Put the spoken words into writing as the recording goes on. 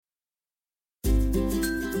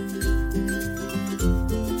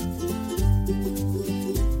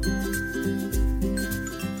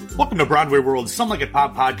Welcome to Broadway World's Some Like It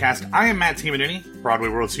Pop podcast. I am Matt Timonini, Broadway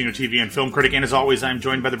World senior TV and film critic, and as always, I'm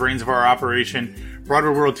joined by the brains of our operation,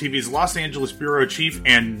 Broadway World TV's Los Angeles bureau chief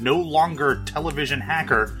and no longer television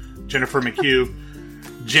hacker, Jennifer McHugh.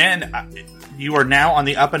 Jen, you are now on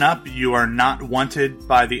the up and up. You are not wanted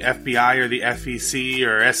by the FBI or the FEC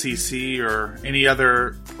or SEC or any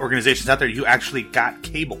other organizations out there. You actually got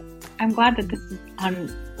cable. I'm glad that this is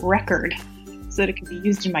on record so that it can be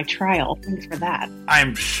used in my trial. Thanks for that.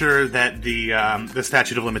 I'm sure that the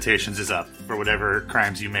statute of limitations is up for whatever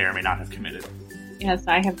crimes you may or may not have committed. Yes,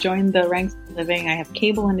 I have joined the ranks of the living. I have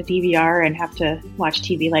cable and a DVR and have to watch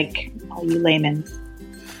TV like all you laymen.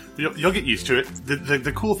 You'll get used to it.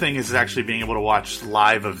 The cool thing is actually being able to watch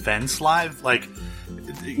live events live. Like,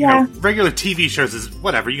 you know, regular TV shows is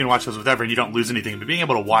whatever. You can watch those whatever and you don't lose anything. But being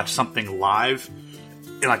able to watch something live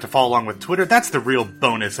and like to follow along with Twitter, that's the real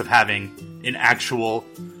bonus of having an actual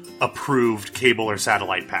approved cable or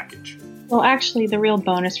satellite package. Well, actually, the real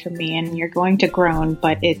bonus for me, and you're going to groan,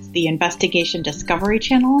 but it's the Investigation Discovery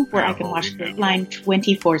Channel where I can watch Dateline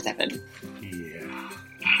 24/7.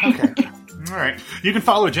 Yeah. Okay. All right. You can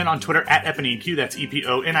follow Jen on Twitter at EponineQ, that's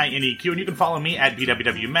EPONINEQ, and you can follow me at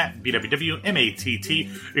BWWMatt, BWWMATT. You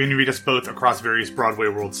can read us both across various Broadway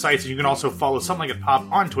World sites, and you can also follow Some Like It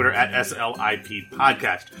Pop on Twitter at SLIP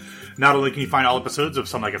Podcast. Not only can you find all episodes of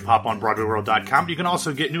Some Like It Pop on BroadwayWorld.com, but you can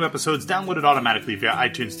also get new episodes downloaded automatically via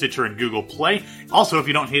iTunes, Stitcher, and Google Play. Also, if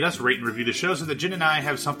you don't hate us, rate and review the show so that Jen and I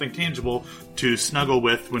have something tangible to snuggle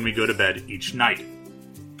with when we go to bed each night.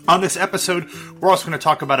 On this episode, we're also going to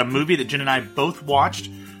talk about a movie that Jen and I both watched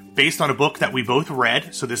based on a book that we both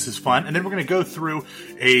read, so this is fun. And then we're going to go through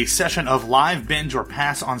a session of live binge or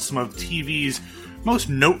pass on some of TV's most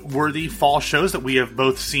noteworthy fall shows that we have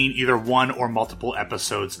both seen either one or multiple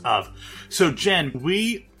episodes of. So, Jen,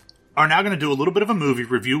 we are now going to do a little bit of a movie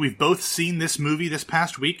review. We've both seen this movie this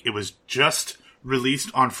past week. It was just released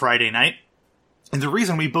on Friday night. And the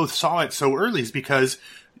reason we both saw it so early is because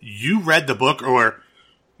you read the book, or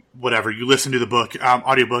whatever, you listened to the book,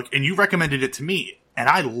 audiobook, and you recommended it to me, and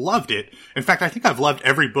I loved it. In fact, I think I've loved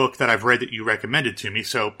every book that I've read that you recommended to me,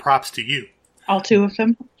 so props to you. All two of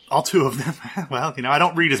them? All two of them. Well, you know, I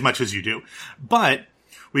don't read as much as you do. But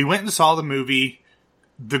we went and saw the movie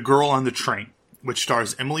The Girl on the Train, which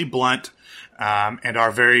stars Emily Blunt and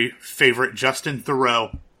our very favorite Justin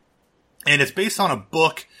Theroux. And it's based on a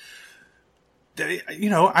book that, you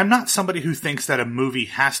know, I'm not somebody who thinks that a movie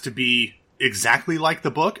has to be exactly like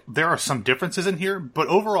the book. There are some differences in here, but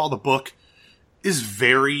overall the book is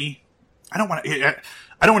very... I don't want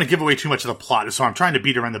to give away too much of the plot, so I'm trying to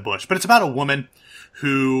beat around the bush. But it's about a woman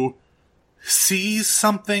who sees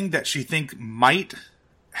something that she thinks might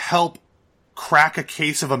help crack a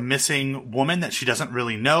case of a missing woman that she doesn't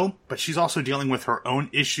really know, but she's also dealing with her own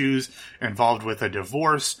issues involved with a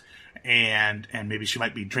divorce, and maybe she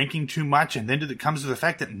might be drinking too much, and then it comes to the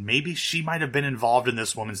fact that maybe she might have been involved in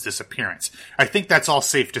this woman's disappearance. I think that's all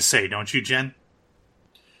safe to say, don't you, Jen?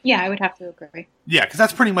 Yeah, I would have to agree. Yeah, because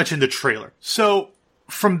that's pretty much in the trailer. So,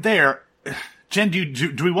 from there, Jen,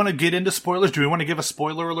 do we want to get into spoilers? Do we want to give a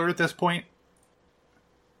spoiler alert at this point?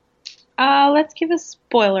 Let's give a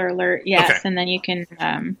spoiler alert, yes, okay. And then you can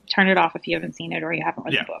turn it off if you haven't seen it or you haven't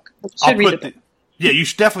read the book. Read the book. Yeah, you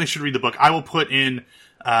definitely should read the book. I will put in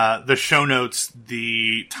the show notes,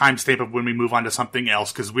 the timestamp of when we move on to something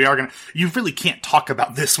else, because we are going to... You really can't talk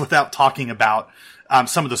about this without talking about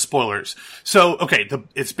some of the spoilers. So, okay,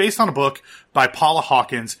 it's based on a book by Paula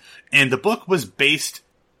Hawkins, and the book was based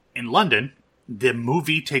in London. The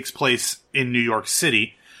movie takes place in New York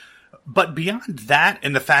City. But beyond that,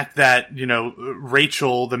 and the fact that, you know,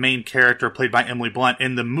 Rachel, the main character played by Emily Blunt,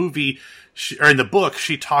 in the movie, or in the book,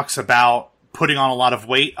 she talks about putting on a lot of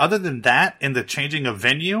weight. Other than that, in the changing of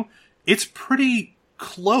venue, it's pretty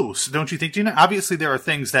close, don't you think? You know, obviously there are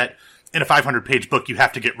things that in a 500-page book you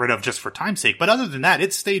have to get rid of just for time's sake, but other than that,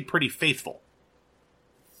 it stayed pretty faithful.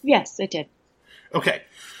 Yes, it did. Okay,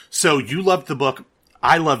 so you loved the book.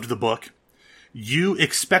 I loved the book. You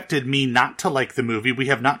expected me not to like the movie. We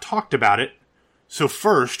have not talked about it. So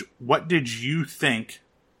first, what did you think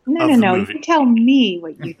of the movie? You tell me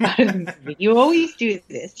what you thought of the movie. You always do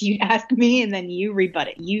this. You ask me and then you rebut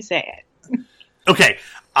it. You say it. Okay,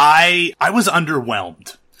 I was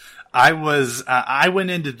underwhelmed. I went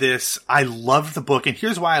into this, I loved the book, and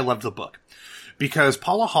here's why I loved the book. Because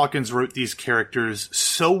Paula Hawkins wrote these characters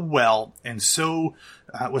so well and so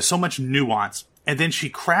with so much nuance. And then she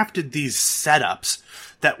crafted these setups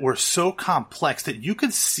that were so complex that you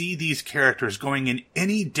could see these characters going in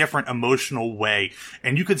any different emotional way.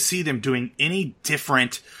 And you could see them doing any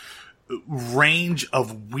different range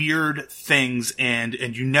of weird things. And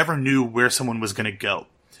you never knew where someone was going to go.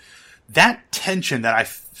 that tension that I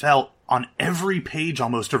felt on every page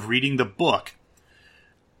almost of reading the book,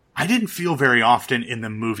 I didn't feel very often in the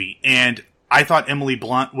movie. And I thought Emily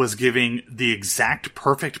Blunt was giving the exact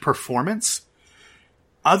perfect performance.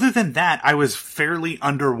 Other than that, I was fairly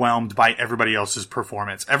underwhelmed by everybody else's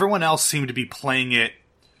performance. Everyone else seemed to be playing it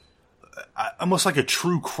almost like a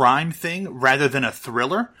true crime thing rather than a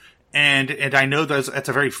thriller. And I know that's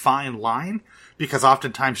a very fine line, because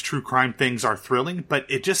oftentimes true crime things are thrilling, but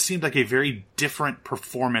it just seemed like a very different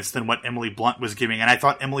performance than what Emily Blunt was giving. And I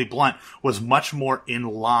thought Emily Blunt was much more in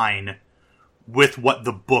line with what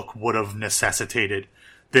the book would have necessitated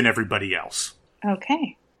than everybody else.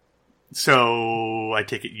 Okay. So I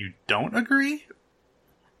take it you don't agree?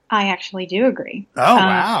 I actually do agree. Oh,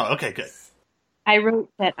 wow. Okay, good. I wrote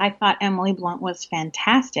that I thought Emily Blunt was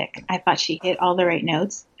fantastic. I thought she hit all the right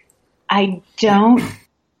notes. I don't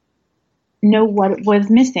know what was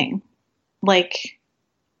missing. Like,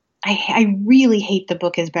 I really hate The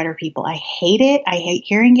Book is Better People. I hate it. I hate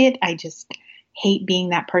hearing it. I just hate being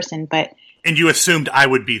that person. And you assumed I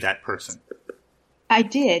would be that person. I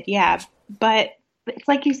did, yeah. But it's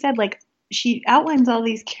like you said, like, she outlines all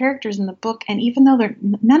these characters in the book, and even though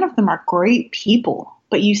none of them are great people,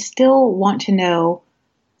 but you still want to know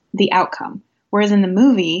the outcome. Whereas in the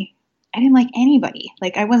movie, I didn't like anybody.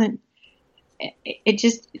 Like, the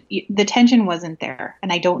tension wasn't there,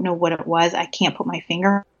 and I don't know what it was. I can't put my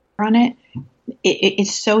finger on it.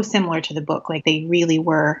 It's so similar to the book. Like, they really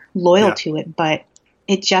were loyal to it, but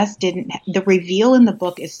it just didn't. The reveal in the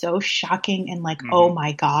book is so shocking and like, oh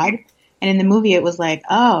my God. And in the movie, it was like,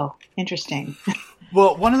 oh, interesting.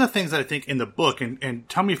 Well, one of the things that I think in the book, and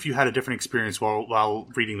tell me if you had a different experience while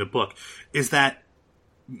reading the book, is that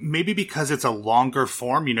maybe because it's a longer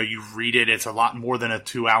form, you read it, it's a lot more than a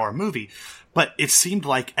 2-hour movie, but it seemed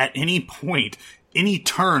like at any point, any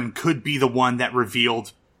turn could be the one that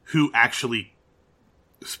revealed who actually,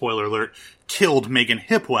 spoiler alert, killed Megan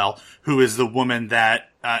Hipwell, who is the woman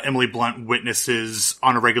that Emily Blunt witnesses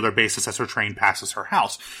on a regular basis as her train passes her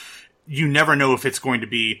house. You never know if it's going to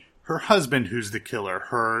be her husband who's the killer,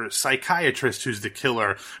 her psychiatrist who's the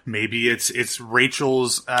killer, maybe it's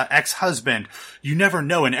Rachel's ex-husband. You never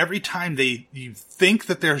know, and every time you think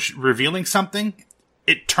that they're revealing something,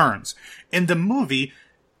 it turns. In the movie,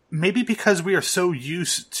 maybe because we are so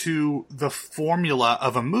used to the formula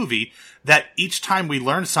of a movie that each time we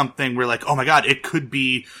learn something, we're like, oh my God, it could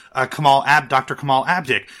be Dr. Kamal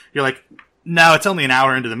Abdick. You're like, no, it's only an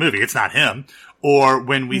hour into the movie. It's not him. Or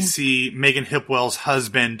when we see Megan Hipwell's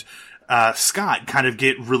husband, Scott, kind of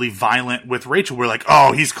get really violent with Rachel, we're like,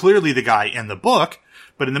 oh, he's clearly the guy in the book.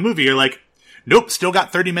 But in the movie, you're like, nope, still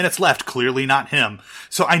got 30 minutes left. Clearly not him.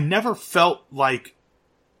 So I never felt like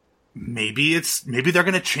maybe they're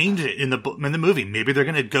going to change it in the movie. Maybe they're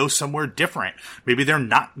going to go somewhere different. Maybe they're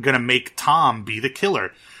not going to make Tom be the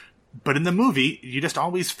killer. But in the movie, you just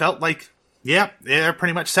always felt like, yeah, they're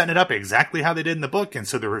pretty much setting it up exactly how they did in the book, and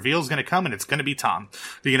so the reveal's going to come, and it's going to be Tom.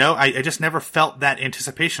 I just never felt that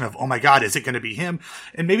anticipation of, oh my God, is it going to be him?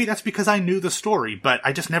 And maybe that's because I knew the story, but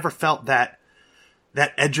I just never felt that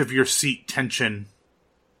edge of your seat tension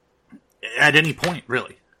at any point,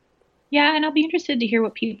 really. Yeah, and I'll be interested to hear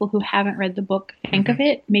what people who haven't read the book think of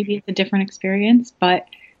it. Maybe it's a different experience, but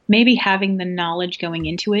maybe having the knowledge going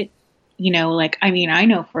into it, I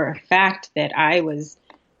know for a fact that I was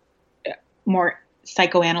more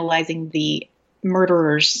psychoanalyzing the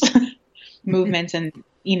murderers' movements and,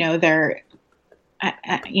 their,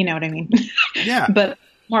 you know what I mean? Yeah. But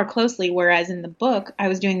more closely, whereas in the book, I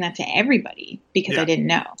was doing that to everybody because I didn't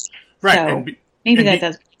know. Right. So maybe that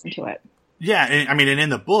does come into it. Yeah. And in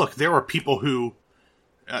the book, there were people who,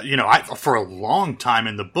 for a long time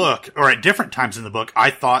in the book, or at different times in the book, I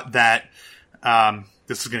thought that,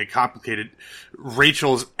 this is going to get complicated,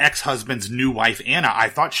 Rachel's ex-husband's new wife, Anna, I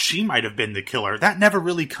thought she might have been the killer. That never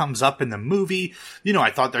really comes up in the movie.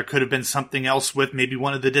 I thought there could have been something else with maybe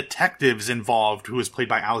one of the detectives involved, who was played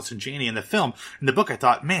by Allison Janney in the film. In the book, I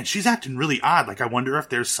thought, man, she's acting really odd. Like, I wonder if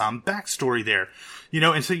there's some backstory there.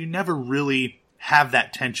 And so you never really have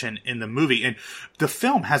that tension in the movie. And the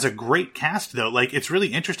film has a great cast, though. Like, it's really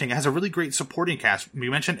interesting. It has a really great supporting cast. We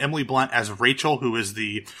mentioned Emily Blunt as Rachel, who is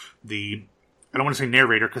the I don't want to say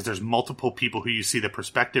narrator because there's multiple people who you see the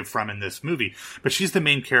perspective from in this movie, but she's the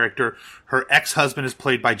main character. Her ex-husband is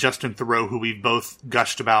played by Justin Theroux, who we've both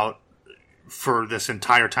gushed about for this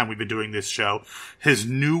entire time we've been doing this show. His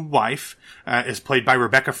new wife is played by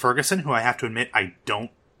Rebecca Ferguson, who I have to admit I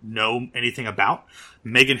don't know anything about.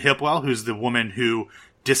 Megan Hipwell, who's the woman who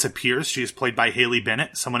disappears. She is played by Haley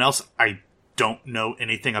Bennett. Someone else I don't know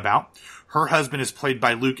anything about. Her husband is played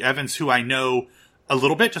by Luke Evans, who I know a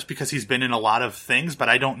little bit, just because he's been in a lot of things, but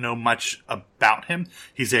I don't know much about him.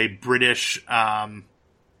 He's a British actor.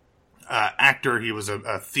 He was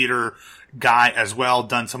a theater guy as well,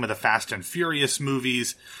 done some of the Fast and Furious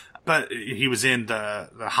movies, but he was in the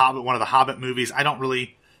Hobbit, one of the Hobbit movies. I don't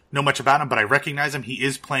really know much about him, but I recognize him. He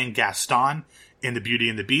is playing Gaston in the Beauty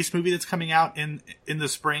and the Beast movie that's coming out in the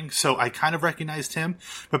spring, so I kind of recognized him.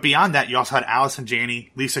 But beyond that, you also had Allison Janney,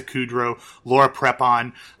 Lisa Kudrow, Laura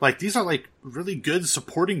Prepon. Like, these are like really good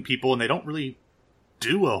supporting people, and they don't really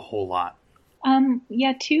do a whole lot.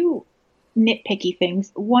 Yeah, two nitpicky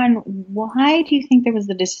things. One, why do you think there was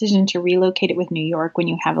the decision to relocate it with New York when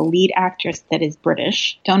you have a lead actress that is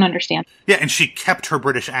British? Don't understand. Yeah, and she kept her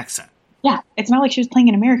British accent. Yeah, it's not like she was playing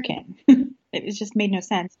an American. It just made no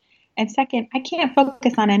sense. And second, I can't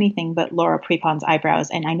focus on anything but Laura Prepon's eyebrows.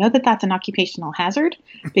 And I know that that's an occupational hazard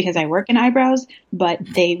because I work in eyebrows, but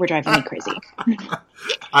they were driving me crazy.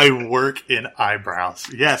 I work in eyebrows.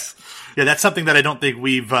 Yes. Yeah, that's something that I don't think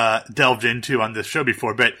we've delved into on this show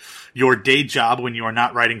before. But your day job when you are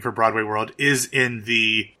not writing for Broadway World is in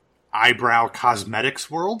the eyebrow cosmetics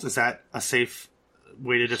world. Is that a safe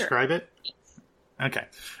way to describe it? Okay.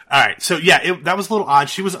 All right. So, yeah, that was a little odd.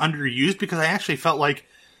 She was underused because I actually felt like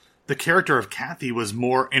the character of Kathy was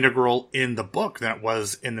more integral in the book than it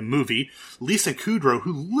was in the movie. Lisa Kudrow,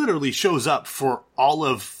 who literally shows up for all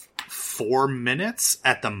of 4 minutes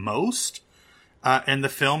at the most in the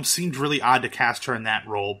film, seemed really odd to cast her in that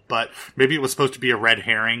role. But maybe it was supposed to be a red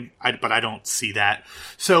herring, but I don't see that.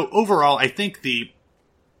 So overall, I think the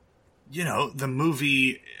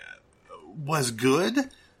movie was good,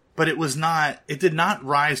 but it did not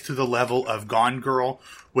rise to the level of Gone Girl,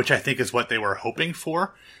 which I think is what they were hoping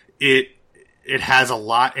for. It has a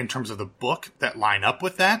lot in terms of the book that line up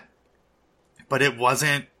with that, but it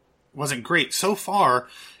wasn't great. So far,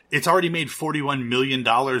 it's already made $41 million,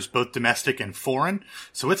 both domestic and foreign.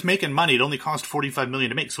 So it's making money. It only cost $45 million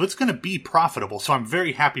to make. So it's going to be profitable. So I'm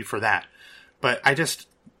very happy for that. But it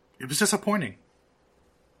was disappointing.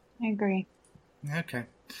 I agree. Okay.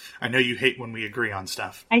 I know you hate when we agree on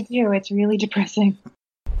stuff. I do. It's really depressing.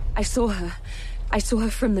 I saw her. I saw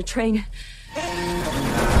her from the train.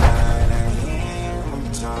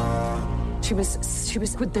 She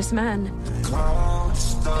was with this man.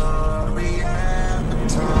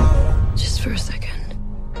 Just for a second.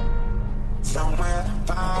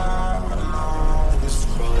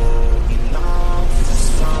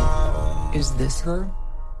 Is this her?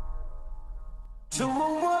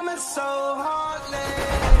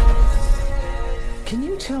 Can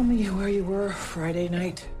you tell me where you were Friday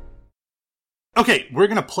night? Okay, we're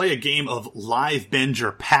going to play a game of Live Binge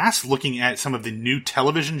or Pass, looking at some of the new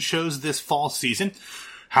television shows this fall season.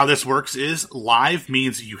 How this works is live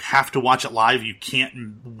means you have to watch it live. You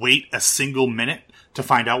can't wait a single minute to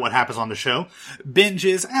find out what happens on the show. Binge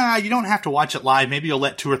is, you don't have to watch it live. Maybe you'll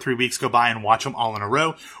let 2 or 3 weeks go by and watch them all in a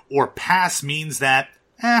row. Or Pass means that,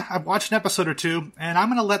 I've watched an episode or two, and I'm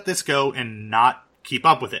going to let this go and not keep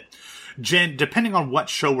up with it. Jen, depending on what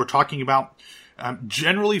show we're talking about,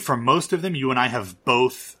 generally, for most of them, you and I have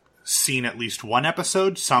both seen at least one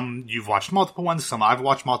episode. Some you've watched multiple ones. Some I've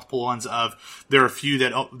watched multiple ones of. There are a few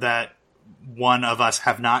that one of us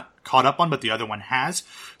have not caught up on, but the other one has.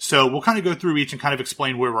 So we'll kind of go through each and kind of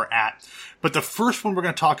explain where we're at. But the first one we're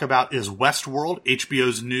going to talk about is Westworld,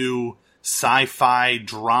 HBO's new sci-fi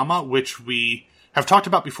drama, which we have talked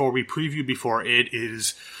about before. We previewed before. It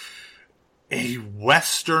is a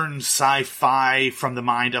Western sci-fi from the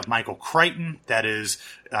mind of Michael Crichton that is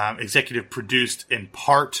executive produced in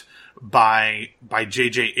part by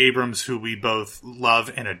J.J. Abrams, who we both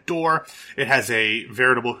love and adore. It has a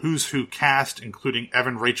veritable who's who cast, including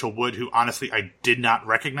Evan Rachel Wood, who honestly I did not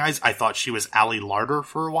recognize. I thought she was Ali Larter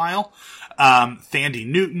for a while. Thandie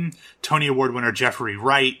Newton, Tony Award winner Jeffrey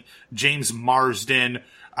Wright, James Marsden,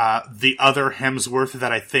 the other Hemsworth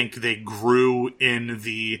that I think they grew in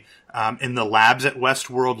the labs at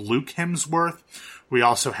Westworld, Luke Hemsworth. We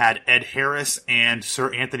also had Ed Harris and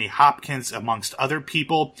Sir Anthony Hopkins, amongst other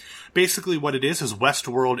people. Basically what it is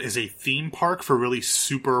Westworld is a theme park for really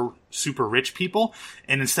super, super rich people.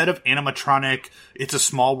 And instead of animatronic, It's a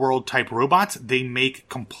Small World type robots, they make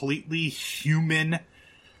completely human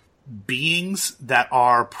beings that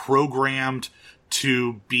are programmed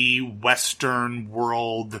to be Western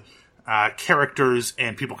world characters,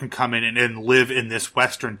 and people can come in and live in this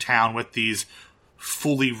Western town with these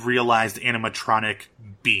fully realized animatronic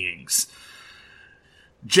beings.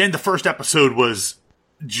 Jen, the first episode was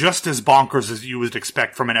just as bonkers as you would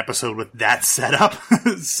expect from an episode with that setup.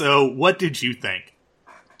 So what did you think?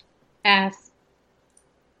 Pass.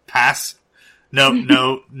 Pass?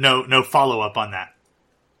 No follow-up on that.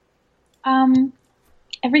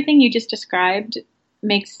 everything you just described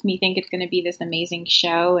makes me think it's going to be this amazing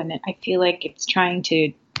show, and I feel like it's trying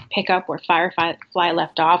to pick up where Firefly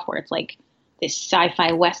left off, where it's like this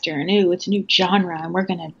sci-fi western. Ooh, it's a new genre, and we're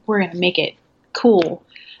gonna make it cool.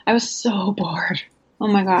 I was so bored. Oh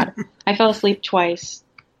my god, I fell asleep twice.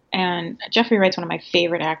 And Jeffrey Wright's one of my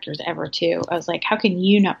favorite actors ever too. I was like, how can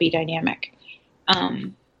you not be dynamic?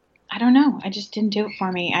 I don't know. I just didn't do it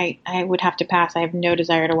for me. I would have to pass. I have no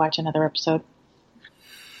desire to watch another episode.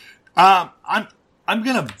 I'm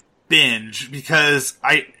gonna binge because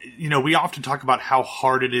we often talk about how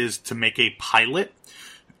hard it is to make a pilot.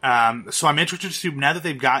 So I'm interested to see, now that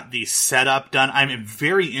they've got the setup done, I'm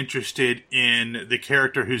very interested in the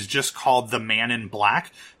character who's just called the Man in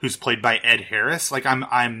Black, who's played by Ed Harris. Like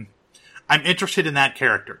I'm interested in that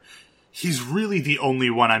character. He's really the only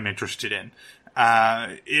one I'm interested in.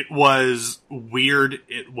 It was weird.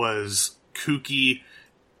 It was kooky.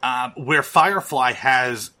 Where Firefly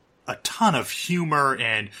has a ton of humor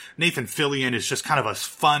and Nathan Fillion is just kind of a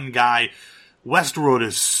fun guy, Westworld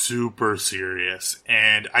is super serious,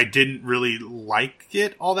 and I didn't really like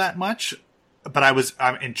it all that much, but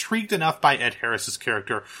I'm intrigued enough by Ed Harris's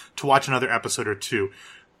character to watch another episode or two,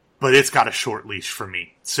 but it's got a short leash for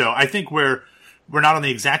me. So I think we're not on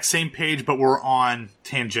the exact same page, but we're on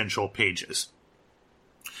tangential pages.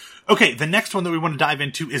 Okay, the next one that we want to dive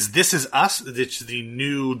into is This Is Us. It's the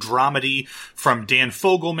new dramedy from Dan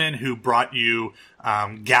Fogelman, who brought you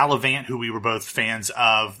Gallivant, who we were both fans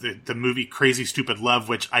of, the movie Crazy Stupid Love,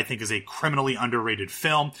 which I think is a criminally underrated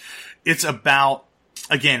film. It's about,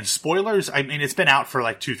 again, spoilers, I mean, it's been out for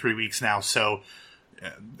like 2-3 weeks now, so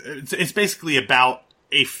it's basically about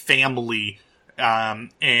a family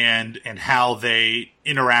and how they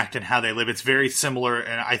interact and how they live. It's very similar,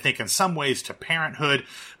 and I think in some ways, to Parenthood.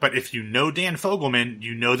 But if you know Dan Fogelman,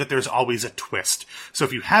 you know that there's always a twist. So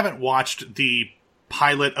if you haven't watched the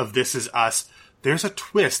pilot of This Is Us, there's a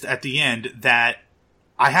twist at the end that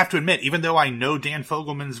I have to admit, even though I know Dan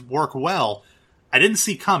Fogelman's work well, I didn't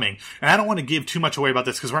see coming. And I don't want to give too much away about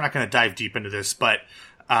this because we're not going to dive deep into this, but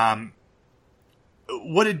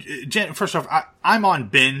Jen, first off, I'm on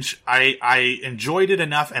binge. I enjoyed it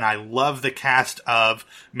enough, and I love the cast of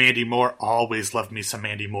Mandy Moore. Always loved me some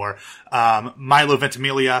Mandy Moore. Milo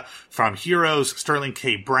Ventimiglia from Heroes, Sterling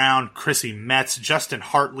K. Brown, Chrissy Metz, Justin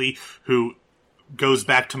Hartley, who goes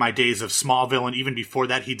back to my days of Smallville, and even before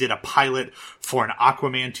that, he did a pilot for an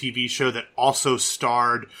Aquaman TV show that also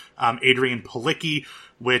starred Adrian Palicki,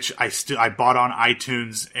 which I bought on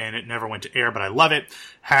iTunes, and it never went to air, but I love it.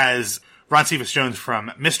 Has Ron Cephas Jones from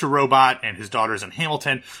Mr. Robot and his daughters in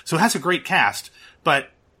Hamilton. So it has a great cast, but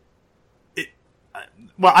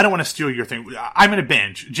I don't want to steal your thing. I'm going to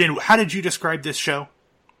binge. Jen, how did you describe this show?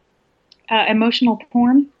 Emotional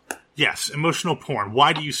porn. Yes, emotional porn.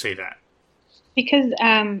 Why do you say that? Because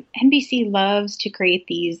NBC loves to create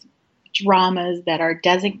these dramas that are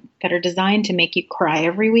designed to make you cry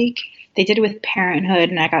every week. They did it with Parenthood,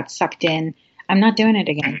 and I got sucked in. I'm not doing it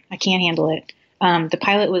again. I can't handle it. The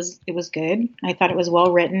pilot was good. I thought it was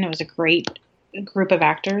well written. It was a great group of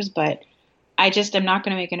actors, but I just am not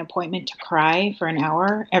going to make an appointment to cry for an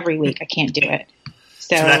hour every week. I can't do it.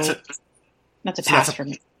 So that's a pass for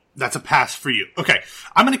me. That's a pass for you. Okay.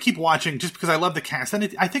 I'm going to keep watching just because I love the cast,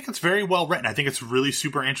 and I think it's very well written. I think it's really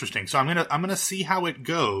super interesting. So I'm going to see how it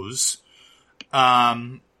goes.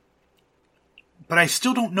 But I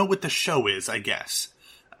still don't know what the show is, I guess.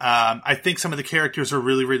 I think some of the characters are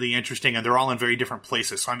really, really interesting, and they're all in very different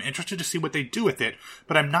places. So I'm interested to see what they do with it,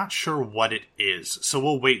 but I'm not sure what it is. So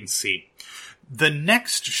we'll wait and see. The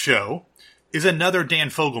next show is another Dan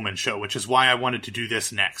Fogelman show, which is why I wanted to do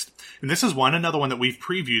this next. And this is another one that we've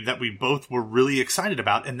previewed that we both were really excited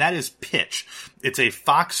about, and that is Pitch. It's a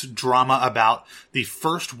Fox drama about the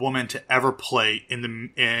first woman to ever play in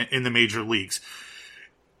the major leagues.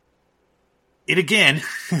 It, again,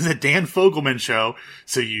 is a Dan Fogelman show,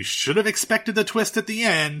 so you should have expected the twist at the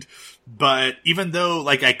end, but even though,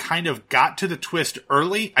 I kind of got to the twist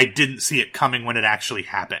early, I didn't see it coming when it actually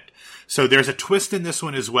happened. So there's a twist in this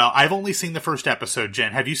one as well. I've only seen the first episode,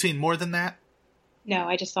 Jen. Have you seen more than that? No,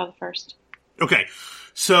 I just saw the first. Okay,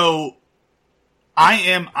 so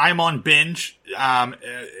I'm on binge.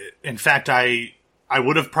 In fact, I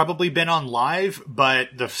would have probably been on live, but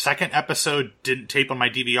the second episode didn't tape on my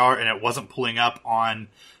DVR, and it wasn't pulling up on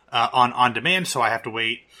demand, so I have to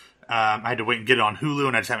wait. I had to wait and get it on Hulu,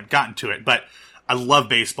 and I just haven't gotten to it. But I love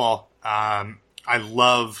baseball. I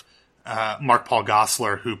love Mark Paul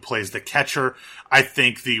Gosselaar, who plays the catcher. I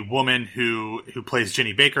think the woman who plays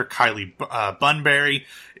Jenny Baker, Kylie Bunbury,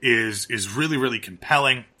 is really, really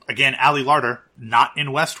compelling. Again, Ali Larter, not in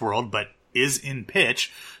Westworld, but is in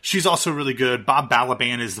pitch. She's also really good. Bob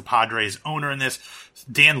Balaban is the Padres owner in this.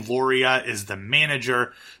 Dan Loria is the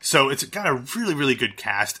manager. So it's got a really, really good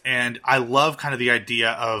cast. And I love kind of the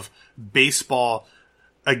idea of baseball,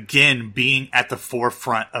 again, being at the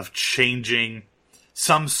forefront of changing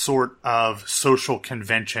some sort of social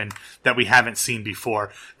convention that we haven't seen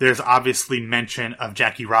before. There's obviously mention of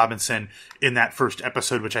Jackie Robinson in that first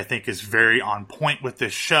episode, which I think is very on point with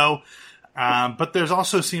this show. But there's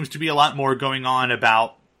also seems to be a lot more going on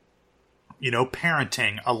about,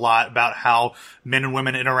 parenting, a lot about how men and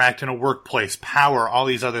women interact in a workplace, power, all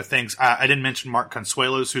these other things. I didn't mention Mark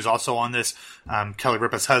Consuelos, who's also on this, Kelly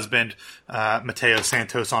Ripa's husband, Mateo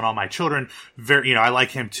Santos on All My Children. Very, I like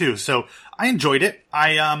him too. So I enjoyed it.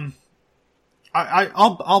 I'll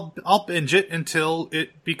binge it until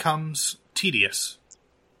it becomes tedious.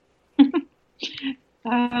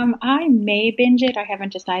 I may binge it. I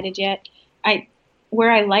haven't decided yet. Where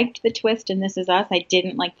I liked the twist in This Is Us, I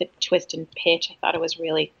didn't like the twist in Pitch. I thought it was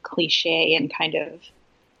really cliche and kind of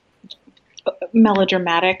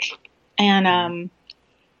melodramatic. And,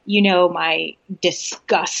 my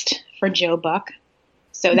disgust for Joe Buck.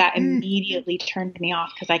 So that immediately turned me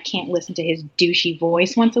off because I can't listen to his douchey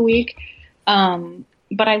voice once a week.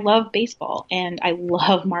 But I love baseball and I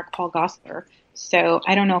love Mark Paul Gosselaar. So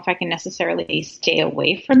I don't know if I can necessarily stay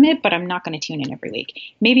away from it, but I'm not going to tune in every week.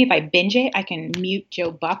 Maybe if I binge it, I can mute Joe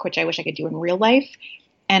Buck, which I wish I could do in real life.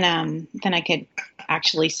 And then I could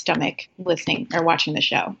actually stomach listening or watching the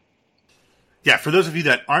show. Yeah, for those of you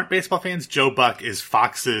that aren't baseball fans, Joe Buck is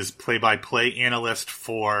Fox's play-by-play analyst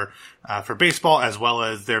for baseball, as well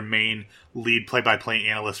as their main lead play-by-play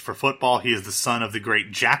analyst for football. He is the son of the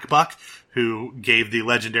great Jack Buck, who gave the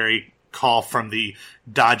legendary call from the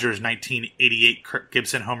Dodgers 1988 Kirk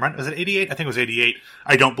Gibson home run. Was it 88? I think it was 88.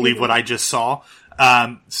 I don't believe what I just saw.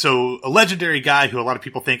 So a legendary guy who a lot of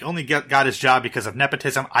people think only got his job because of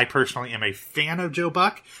nepotism. I personally am a fan of Joe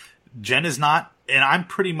Buck. Jen is not, and I'm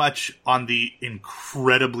pretty much on the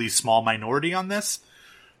incredibly small minority on this.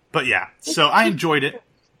 But yeah, so I enjoyed it.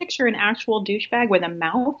 Picture an actual douchebag with a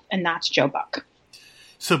mouth, and that's Joe Buck.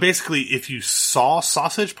 So basically, if you saw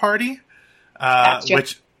Sausage Party,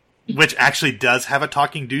 which actually does have a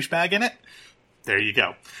talking douchebag in it, there you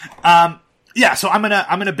go. Yeah, so I'm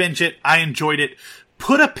gonna binge it. I enjoyed it.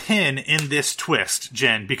 Put a pin in this twist,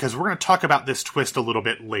 Jen, because we're gonna talk about this twist a little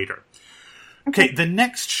bit later. Okay, the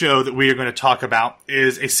next show that we are going to talk about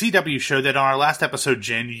is a CW show that on our last episode,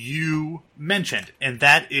 Jen, you mentioned, and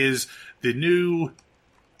that is the new,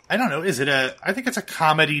 I don't know, I think it's a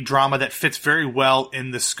comedy drama that fits very well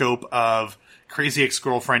in the scope of Crazy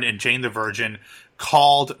Ex-Girlfriend and Jane the Virgin,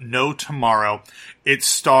 called No Tomorrow. It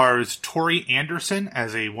stars Tori Anderson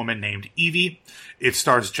as a woman named Evie. It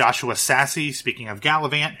stars Joshua Sassy, speaking of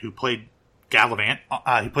Gallivant, who played Gallivant.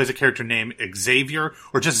 He plays a character named Xavier,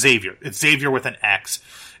 or just Xavier. It's Xavier with an X.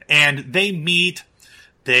 And they meet.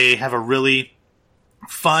 They have a really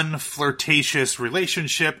fun, flirtatious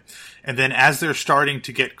relationship. And then as they're starting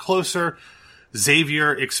to get closer,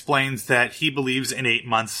 Xavier explains that he believes in 8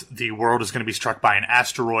 months the world is going to be struck by an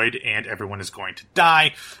asteroid and everyone is going to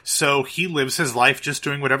die. So he lives his life just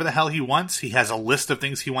doing whatever the hell he wants. He has a list of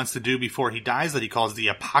things he wants to do before he dies that he calls the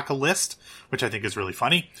Apocalypse, which I think is really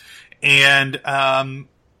funny. And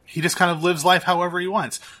he just kind of lives life however he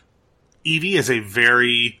wants. Evie is a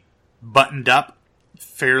very buttoned up,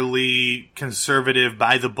 fairly conservative,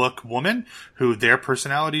 by-the-book woman who their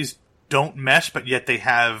personalities don't mesh, but yet they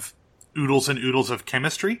have oodles and oodles of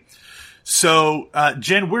chemistry. So,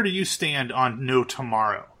 Jen, where do you stand on No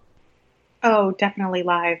Tomorrow? Oh, definitely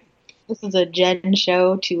live. This is a Jen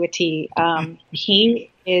show to a T.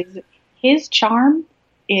 His charm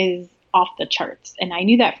is off the charts. And I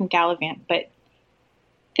knew that from Gallivant, but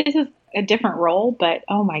this is a different role, but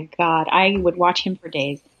oh my God, I would watch him for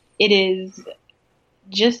days. It is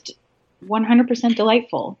just 100%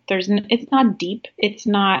 delightful. It's not deep. It's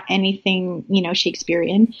not anything,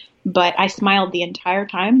 Shakespearean, but I smiled the entire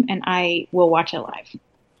time and I will watch it live.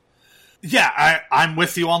 Yeah, I'm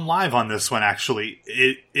with you on live on this one, actually.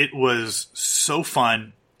 It was so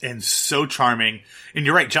fun and so charming. And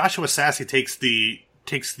you're right, Joshua Sassy takes the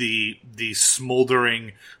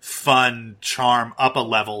smoldering, fun charm up a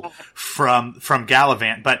level from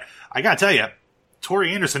Gallivant. But I gotta tell you,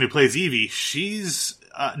 Tori Anderson, who plays Evie, she's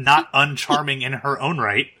not uncharming in her own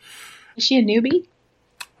right. Is she a newbie?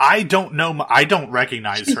 I don't know. I don't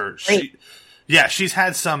recognize her. Great. She's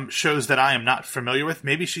had some shows that I am not familiar with.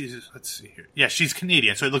 Maybe let's see here. Yeah, she's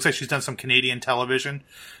Canadian. So it looks like she's done some Canadian television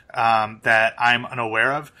that I'm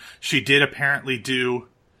unaware of. She did apparently do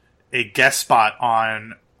a guest spot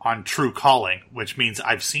on True Calling, which means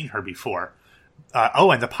I've seen her before.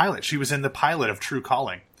 And the pilot. She was in the pilot of True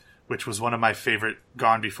Calling, which was one of my favorite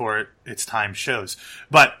Gone Before Its Time shows.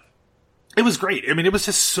 But it was great. I mean, it was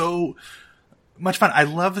just so much fun. I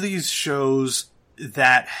love these shows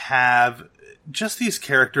that have just these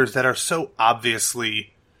characters that are so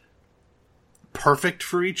obviously perfect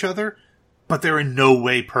for each other, but they're in no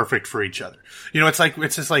way perfect for each other. You know, it's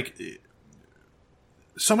just like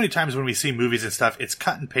so many times when we see movies and stuff, it's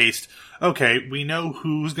cut and paste. Okay, we know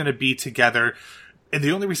who's going to be together, and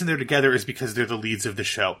the only reason they're together is because they're the leads of the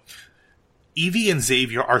show. Evie and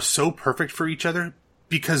Xavier are so perfect for each other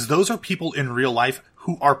because those are people in real life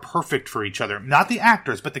who are perfect for each other. Not the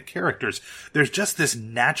actors, but the characters. There's just this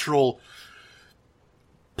natural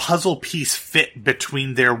puzzle piece fit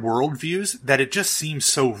between their worldviews that it just seems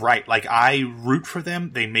so right. Like, I root for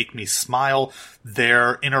them. They make me smile.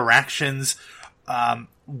 Their interactions,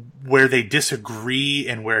 where they disagree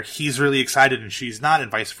and where he's really excited and she's not, and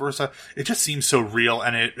vice versa. It just seems so real,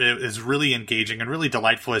 and it is really engaging and really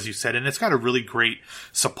delightful, as you said. And it's got a really great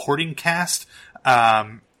supporting cast.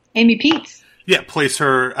 Amy Peets. Yeah, plays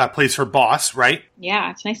her boss, right?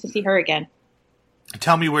 Yeah, it's nice to see her again.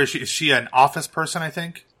 Tell me, is she an Office person, I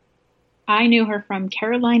think? I knew her from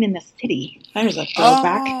Caroline in the City. That was a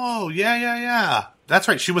throwback. Oh, yeah. That's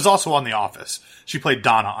right. She was also on The Office. She played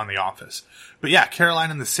Donna on The Office. But yeah,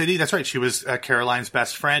 Caroline in the City, that's right. She was Caroline's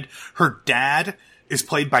best friend. Her dad is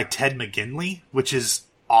played by Ted McGinley, which is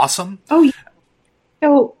awesome. Oh, yeah.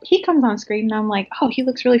 So he comes on screen and I'm like, oh, he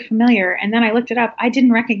looks really familiar. And then I looked it up. I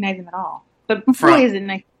didn't recognize him at all. But boy, is it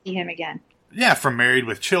nice to see him again. Yeah, from Married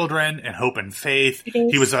with Children and Hope and Faith.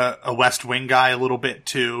 He was a West Wing guy a little bit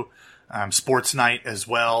too. Sports Night as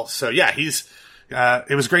well. So yeah,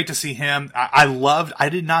 it was great to see him. I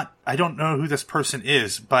don't know who this person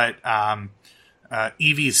is, but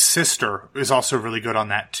Evie's sister is also really good on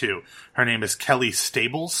that too. Her name is Kelly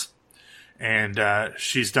Stables, and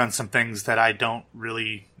she's done some things that I don't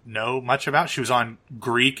really know much about. She was on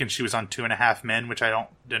Greek and she was on 2.5 Men, which I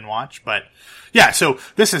didn't watch, but yeah, so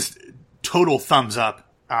this is total thumbs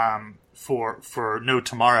up for No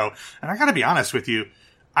Tomorrow. And I gotta be honest with you,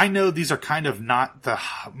 I know these are kind of not the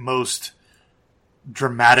most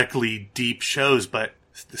dramatically deep shows, but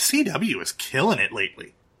the CW is killing it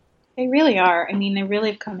lately. They really are. I mean, they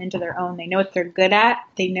really have come into their own. They know what they're good at,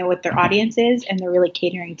 they know what their audience is, and they're really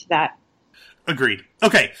catering to that. Agreed.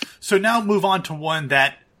 Okay, so now move on to one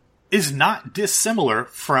that is not dissimilar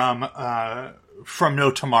from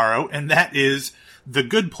No Tomorrow, and that is The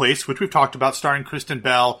Good Place, which we've talked about, starring Kristen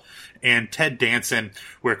Bell and Ted Danson,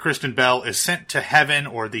 where Kristen Bell is sent to heaven,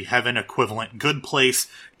 or the heaven equivalent good place,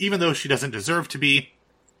 even though she doesn't deserve to be.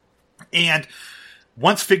 And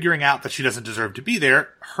once figuring out that she doesn't deserve to be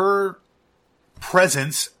there, her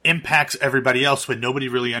presence impacts everybody else when nobody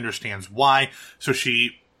really understands why. So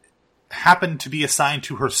she happened to be assigned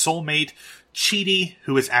to her soulmate, Chidi,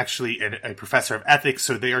 who is actually a professor of ethics.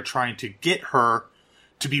 So they are trying to get her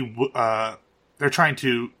to be, they're trying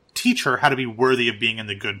to teach her how to be worthy of being in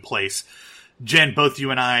the good place. Jen, both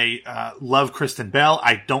you and I love Kristen Bell.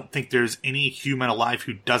 I don't think there's any human alive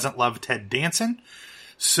who doesn't love Ted Danson.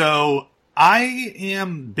 So I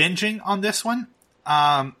am binging on this one.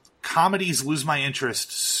 Comedies lose my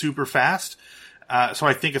interest super fast. So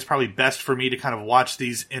I think it's probably best for me to kind of watch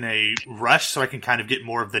these in a rush so I can kind of get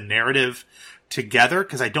more of the narrative together,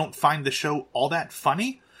 because I don't find the show all that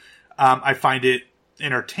funny. I find it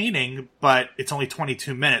entertaining, but it's only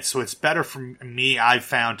 22 minutes, so it's better for me, I've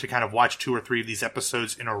found, to kind of watch 2 or 3 of these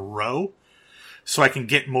episodes in a row so I can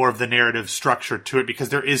get more of the narrative structure to it, because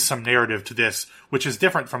there is some narrative to this, which is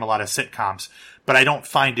different from a lot of sitcoms, but I don't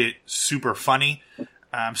find it super funny,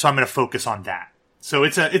 so I'm going to focus on that. So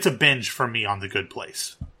it's a binge for me on The Good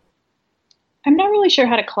Place. I'm not really sure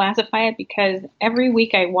how to classify it, because every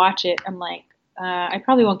week I watch it, I'm like, I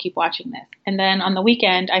probably won't keep watching this. And then on the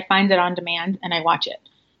weekend, I find it on demand and I watch it.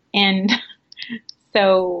 And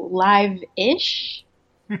so live-ish,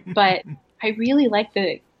 but I really like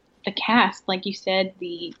the cast. Like you said,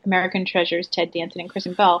 the American Treasures, Ted Danson and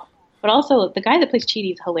Kristen Bell, but also the guy that plays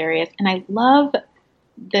Chidi is hilarious. And I love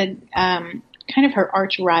the kind of her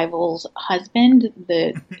arch rival's husband.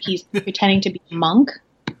 He's pretending to be a monk.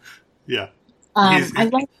 Yeah. I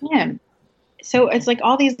like him. So it's like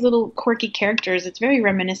all these little quirky characters. It's very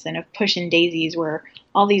reminiscent of Push and Daisies, where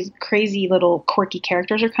all these crazy little quirky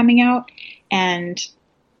characters are coming out. And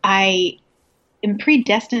I am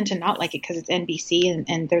predestined to not like it because it's NBC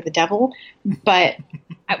and they're the devil. But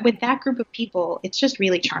with that group of people, it's just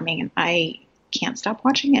really charming, and I can't stop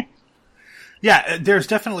watching it. Yeah, there's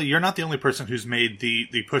definitely, you're not the only person who's made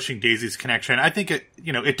the Pushing Daisies connection. I think it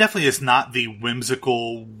definitely is not the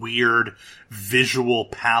whimsical, weird visual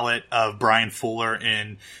palette of Brian Fuller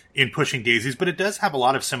in Pushing Daisies, but it does have a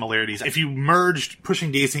lot of similarities. If you merged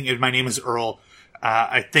Pushing Daisies and My Name is Earl,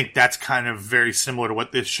 I think that's kind of very similar to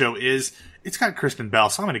what this show is. It's got Kristen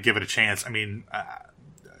Bell, so I'm going to give it a chance. I mean,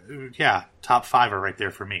 yeah, top 5 are right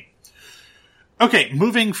there for me. Okay,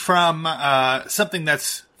 moving from something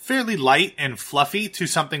that's fairly light and fluffy to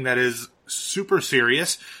something that is super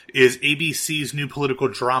serious is ABC's new political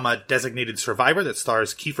drama Designated Survivor that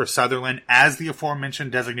stars Kiefer Sutherland as the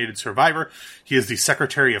aforementioned Designated Survivor. He is the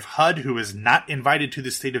Secretary of HUD who is not invited to the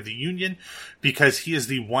State of the Union because he is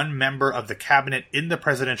the one member of the cabinet in the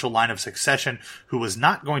presidential line of succession who was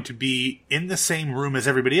not going to be in the same room as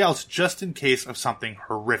everybody else just in case of something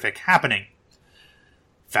horrific happening.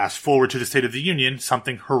 Fast forward to the State of the Union,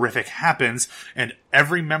 something horrific happens, and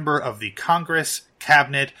every member of the Congress,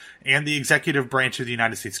 Cabinet, and the executive branch of the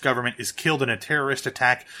United States government is killed in a terrorist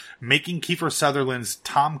attack, making Kiefer Sutherland's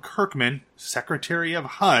Tom Kirkman, Secretary of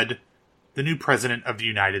HUD, the new President of the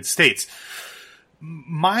United States.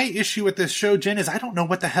 My issue with this show, Jen, is I don't know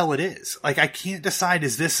what the hell it is. Like, I can't decide,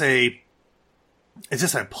 is this a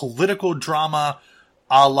political drama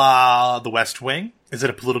a la The West Wing? Is it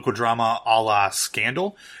a political drama a la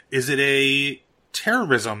Scandal? Is it a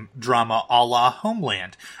terrorism drama a la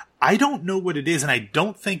Homeland? I don't know what it is, and I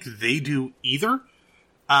don't think they do either.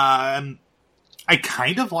 I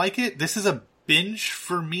kind of like it. This is a binge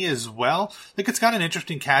for me as well. Like, it's got an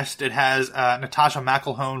interesting cast. It has Natasha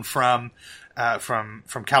McElhone from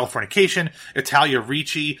Californication, Italia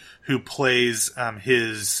Ricci, who plays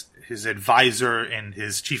his advisor and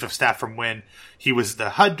his chief of staff from when he was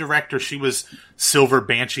the HUD director. She was Silver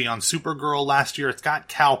Banshee on Supergirl last year. It's got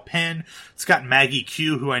Cal Penn. It's got Maggie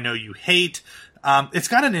Q, who I know you hate. It's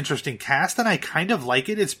got an interesting cast, and I kind of like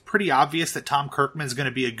it. It's pretty obvious that Tom Kirkman's going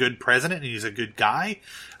to be a good president, and he's a good guy.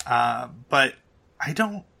 But I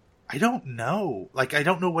don't know. Like, I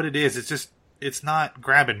don't know what it is. It's not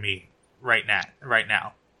grabbing me right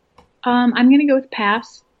now. I'm going to go with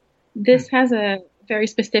pass. This has a very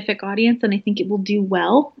specific audience, and I think it will do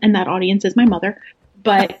well, and that audience is my mother.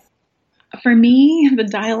 But for me, the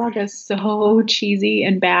dialogue is so cheesy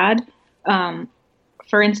and bad.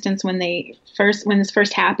 For instance, when this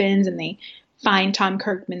first happens and they find Tom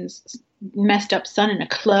Kirkman's messed up son in a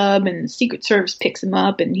club, and the Secret Service picks him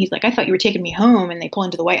up, and he's like, "I thought you were taking me home," and they pull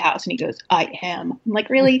into the White House, and he goes, "I am." I'm like,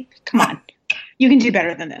 really? Come on. You can do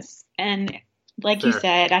better than this. And like you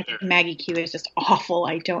said, I think Maggie Q is just awful.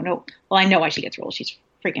 I don't know. Well, I know why she gets rolled. She's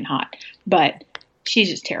freaking hot. But she's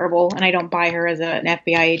just terrible, and I don't buy her as an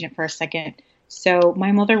FBI agent for a second. So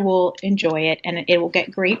my mother will enjoy it, and it will get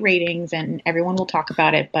great ratings, and everyone will talk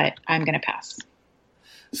about it, but I'm going to pass.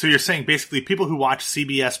 So you're saying basically people who watch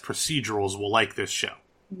CBS procedurals will like this show?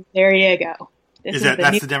 There you go. That's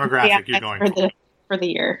the demographic you're going for the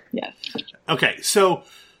year, yes. Okay, so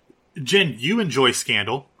Jen, you enjoy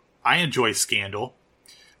Scandal. I enjoy Scandal.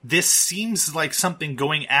 This seems like something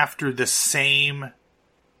going after the same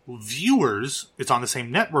viewers. It's on the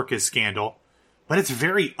same network as Scandal, but it's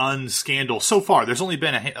very unscandal so far. There's only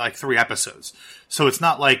been 3 episodes. So it's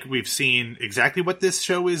not like we've seen exactly what this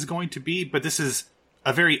show is going to be, but this is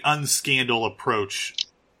a very unscandal approach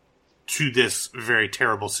to this very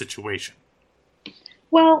terrible situation.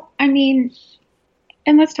 Well, I mean,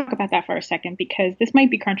 and let's talk about that for a second, because this might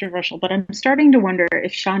be controversial, but I'm starting to wonder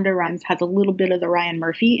if Shonda Rhimes has a little bit of the Ryan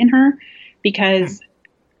Murphy in her, because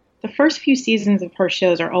the first few seasons of her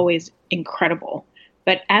shows are always incredible.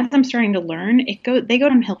 But as I'm starting to learn, they go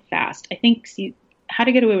downhill fast. I think How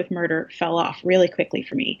to Get Away with Murder fell off really quickly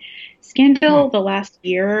for me. Scandal, the last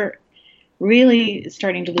year, really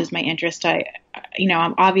starting to lose my interest.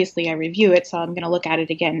 Obviously I review it, so I'm going to look at it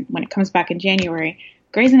again when it comes back in January.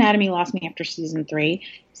 Grey's Anatomy lost me after season 3.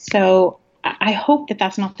 So I hope that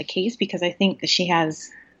that's not the case, because I think that she has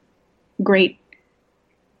great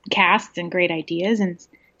casts and great ideas, and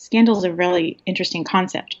Scandal is a really interesting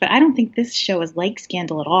concept. But I don't think this show is like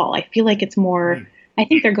Scandal at all. I feel like it's more, I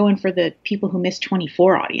think they're going for the people who missed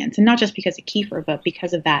 24 audience, and not just because of Kiefer, but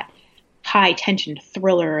because of that high tension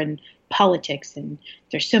thriller and politics, and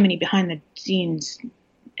there's so many behind the scenes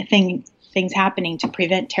things happening to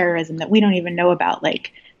prevent terrorism that we don't even know about.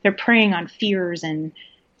 Like, they're preying on fears and,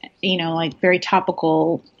 very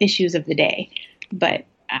topical issues of the day. But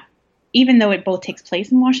even though it both takes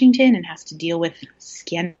place in Washington and has to deal with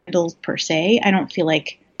scandals per se, I don't feel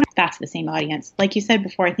like that's the same audience. Like you said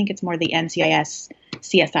before, I think it's more the NCIS,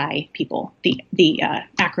 CSI people, the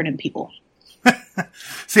acronym people.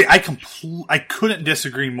 See, I couldn't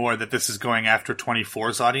disagree more that this is going after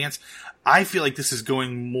 24's audience. I feel like this is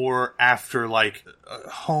going more after like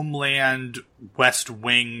Homeland, West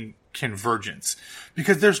Wing convergence,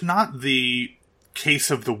 because there's not the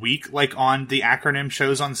case of the week like on the acronym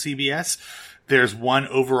shows on CBS. There's one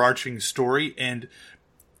overarching story, and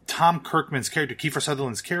Tom Kirkman's character, Kiefer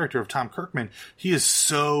Sutherland's character of Tom Kirkman, he is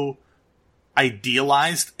so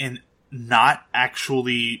idealized and not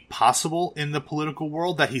actually possible in the political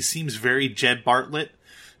world that he seems very Jed Bartlett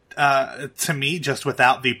to me, just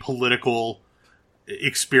without the political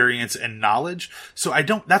experience and knowledge. So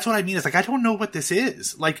that's what I mean is like, I don't know what this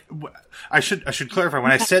is. Like, I should clarify,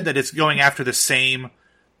 when I said that it's going after the same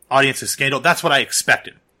audience as Scandal, that's what I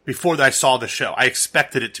expected. Before I saw the show, I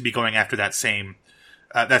expected it to be going after that same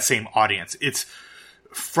audience. It's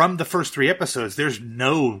from the first 3 episodes, there's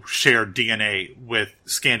no shared DNA with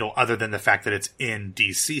Scandal other than the fact that it's in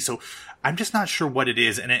DC. So I'm just not sure what it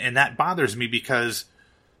is. And that bothers me because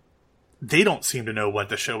they don't seem to know what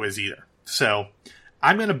the show is either. So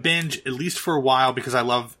I'm going to binge at least for a while because I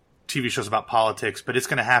love TV shows about politics, but it's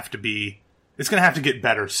going to have to get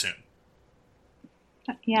better soon.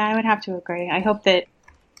 Yeah, I would have to agree. I hope that,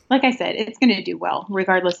 like I said, it's going to do well,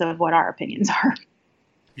 regardless of what our opinions are.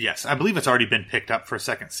 Yes, I believe it's already been picked up for a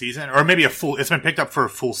second season, or maybe it's been picked up for a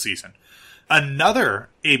full season. Another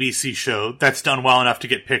ABC show that's done well enough to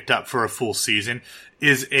get picked up for a full season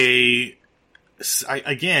is I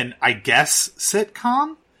guess,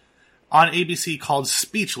 sitcom on ABC called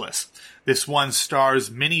Speechless. This one stars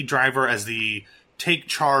Minnie Driver as the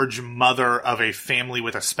take-charge mother of a family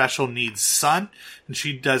with a special needs son, and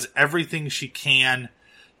she does everything she can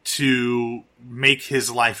to make his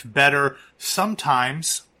life better,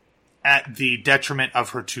 sometimes at the detriment of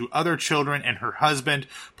her 2 other children and her husband,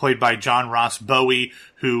 played by John Ross Bowie,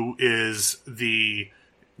 who is the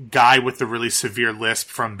guy with the really severe lisp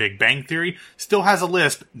from Big Bang Theory. Still has a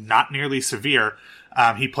lisp, not nearly severe.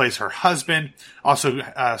 He plays her husband. Also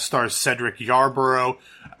stars Cedric Yarborough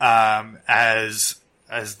as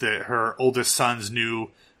her oldest son's new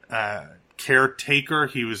caretaker.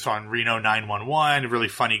 He was on Reno 911, a really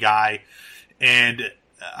funny guy. And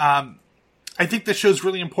I think this show's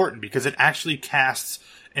really important because it actually casts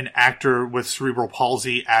an actor with cerebral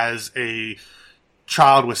palsy as a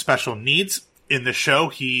child with special needs. In the show,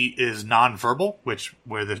 he is nonverbal,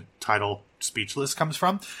 where the title Speechless comes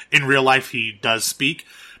from. In real life, he does speak,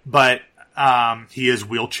 but he is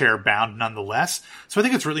wheelchair bound nonetheless. So I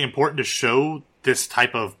think it's really important to show this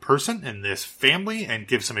type of person and this family and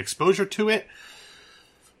give some exposure to it.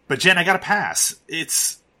 But Jen, I gotta pass.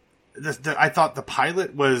 I thought the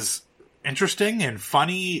pilot was interesting and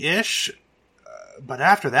funny-ish, but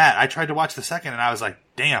after that, I tried to watch the second and I was like,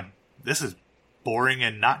 damn, this is boring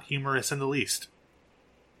and not humorous in the least.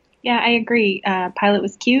 Yeah, I agree. Pilot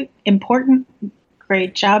was cute, important,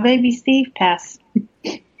 great job, ABC. Pass.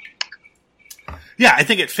 Yeah, I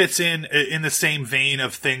think it fits in the same vein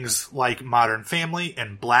of things like Modern Family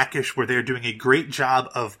and Blackish, where they're doing a great job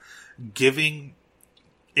of giving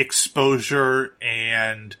exposure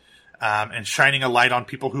and shining a light on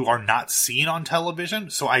people who are not seen on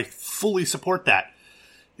television. So I fully support that.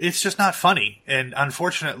 It's just not funny, and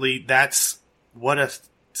unfortunately, that's what a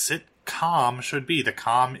sitcom should be. The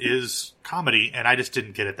com is comedy, and I just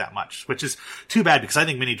didn't get it that much, which is too bad because I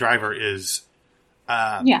think Minnie Driver is.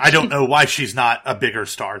 I don't know why she's not a bigger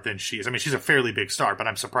star than she is. I mean, she's a fairly big star, but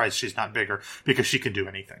I'm surprised she's not bigger because she can do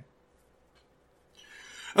anything.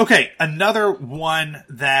 Okay, another one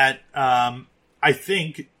that I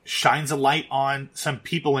think shines a light on some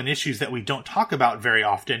people and issues that we don't talk about very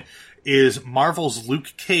often is Marvel's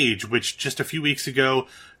Luke Cage, which just a few weeks ago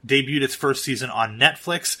debuted its first season on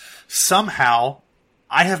Netflix. Somehow,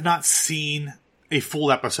 I have not seen a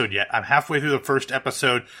full episode yet. I'm halfway through the first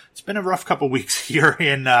episode. It's been a rough couple weeks here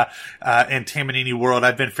in Tamanini world.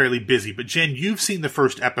 I've been fairly busy. But Jen, you've seen the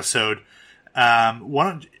first episode. I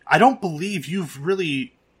don't believe you've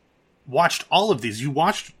really watched all of these. You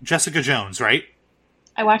watched Jessica Jones, right?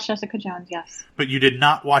 I watched Jessica Jones, yes. But you did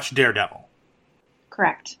not watch Daredevil?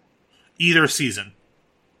 Correct. Either season?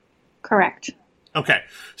 Correct. Okay.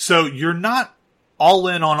 So you're not all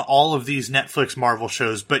in on all of these Netflix Marvel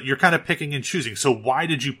shows, but you're kind of picking and choosing. So why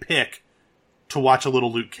did you pick to watch a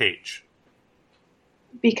little Luke Cage?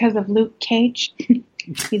 Because of Luke Cage.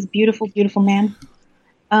 He's a beautiful, beautiful man.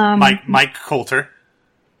 Mike Coulter.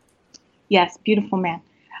 Yes, beautiful man.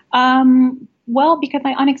 Well, because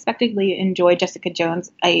I unexpectedly enjoyed Jessica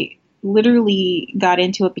Jones. I literally got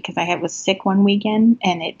into it because I was sick one weekend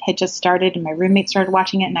and it had just started and my roommate started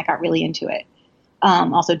watching it and I got really into it.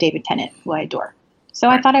 Also David Tennant, who I adore. So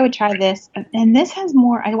I thought I would try this. And this has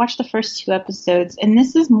more, I watched the first 2 episodes and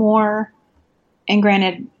this is more, and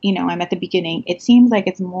granted, I'm at the beginning, it seems like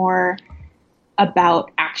it's more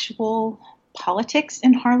about actual politics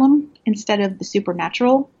in Harlem instead of the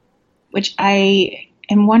supernatural, which I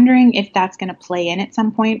am wondering if that's going to play in at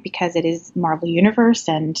some point because it is Marvel Universe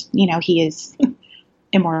and, he is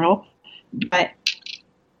immortal. But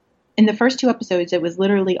in the first 2 episodes, it was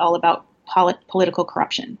literally all about political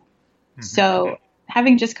corruption. Mm-hmm. So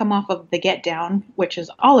having just come off of The Get Down, which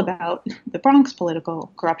is all about the Bronx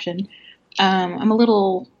political corruption, I'm a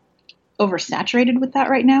little oversaturated with that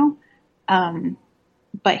right now.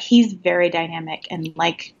 But he's very dynamic, and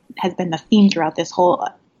has been the theme throughout this whole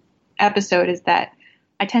episode is that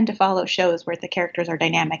I tend to follow shows where the characters are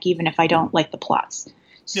dynamic, even if I don't like the plots.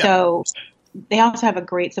 Yeah. So they also have a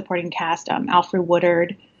great supporting cast. Alfre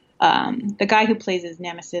Woodard, the guy who plays his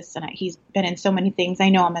nemesis, and he's been in so many things. I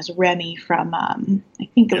know him as Remy from, I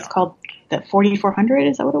think it was called the 4400.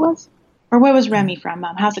 Is that what it was? Or what was Remy from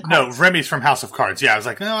House of Cards? No, Remy's from House of Cards. Yeah, I was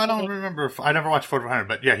like, no, I don't remember. I never watched 4400,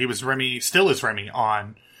 but yeah, he was Remy, still is Remy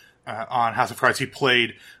on House of Cards. He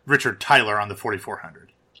played Richard Tyler on the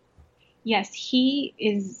 4400. Yes, he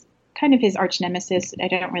is kind of his arch nemesis. I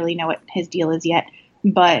don't really know what his deal is yet,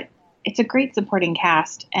 but it's a great supporting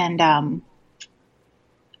cast. And I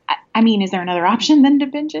mean, is there another option than to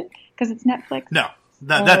binge it because it's Netflix? No,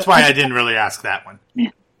 that's why I didn't really ask that one.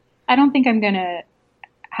 I don't think I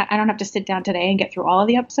don't have to sit down today and get through all of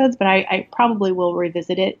the episodes, but I probably will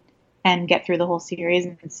revisit it and get through the whole series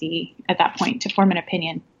and see at that point to form an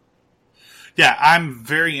opinion. Yeah, I'm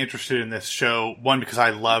very interested in this show. One, because I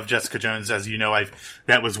love Jessica Jones. As you know,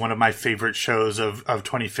 that was one of my favorite shows of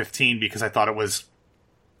 2015 because I thought it was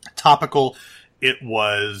topical, it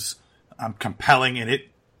was compelling, and it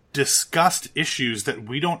discussed issues that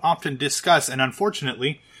we don't often discuss. And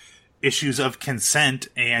unfortunately, issues of consent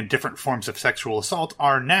and different forms of sexual assault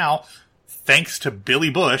are now, thanks to Billy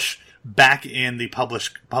Bush, back in the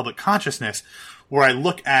public consciousness. Where I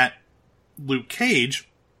look at Luke Cage,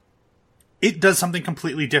 it does something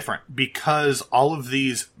completely different because all of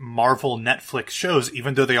these Marvel Netflix shows,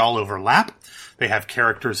 even though they all overlap, they have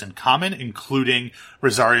characters in common, including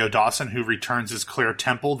Rosario Dawson, who returns as Claire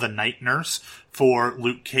Temple, the night nurse for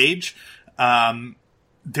Luke Cage.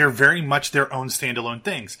 They're very much their own standalone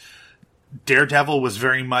things. Daredevil was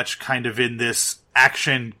very much kind of in this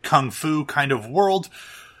action kung fu kind of world.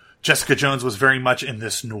 Jessica Jones was very much in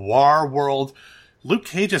this noir world. Luke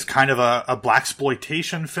Cage is kind of a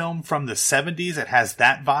blaxploitation film from the 70s. It has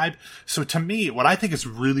that vibe. So to me, what I think is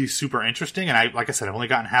really super interesting, and like I said, I've only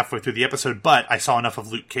gotten halfway through the episode, but I saw enough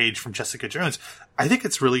of Luke Cage from Jessica Jones. I think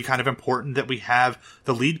it's really kind of important that we have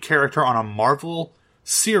the lead character on a Marvel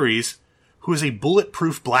series who is a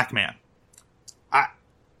bulletproof black man.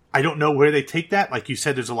 I don't know where they take that. Like you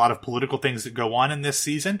said, there's a lot of political things that go on in this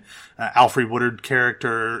season. Alfre Woodard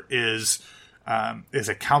character is a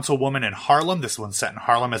councilwoman in Harlem. This one's set in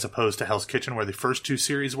Harlem as opposed to Hell's Kitchen where the first 2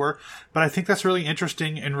 series were. But I think that's really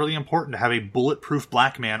interesting and really important to have a bulletproof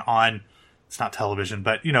black man on, it's not television,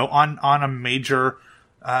 but on a major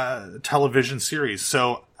television series.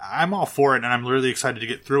 So I'm all for it and I'm really excited to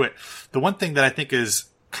get through it. The one thing that I think is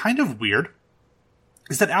kind of weird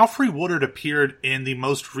is that Alfre Woodard appeared in the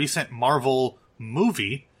most recent Marvel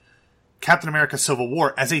movie, Captain America Civil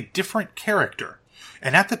War, as a different character.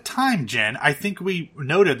 And at the time, Jen, I think we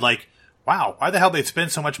noted, wow, why the hell they'd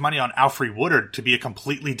spend so much money on Alfre Woodard to be a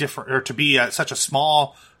completely different, or to be such a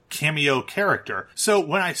small cameo character. So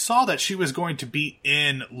when I saw that she was going to be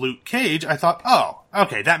in Luke Cage, I thought, oh,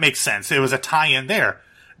 okay, that makes sense. It was a tie-in there.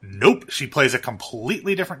 Nope, she plays a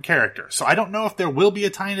completely different character. So I don't know if there will be a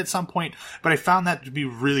tie-in at some point, but I found that to be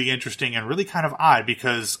really interesting and really kind of odd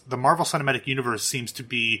because the Marvel Cinematic Universe seems to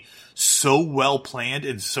be so well planned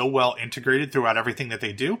and so well integrated throughout everything that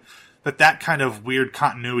they do that kind of weird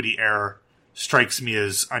continuity error strikes me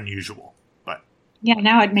as unusual. But yeah,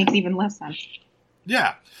 now it makes even less sense.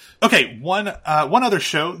 Yeah. Okay, one other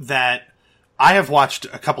show that I have watched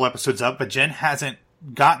a couple episodes of, but Jen hasn't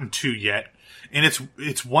gotten to yet. And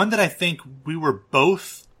it's one that I think we were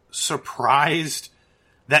both surprised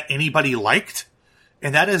that anybody liked,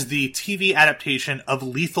 and that is the TV adaptation of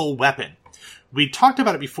Lethal Weapon. We talked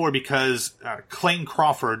about it before because Clayne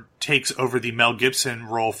Crawford takes over the Mel Gibson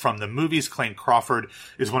role from the movies. Clayne Crawford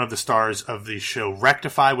is one of the stars of the show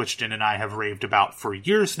Rectify, which Jen and I have raved about for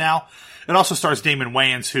years now. It also stars Damon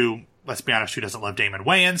Wayans, who, let's be honest, who doesn't love Damon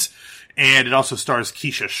Wayans? And it also stars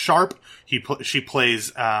Keisha Sharp. She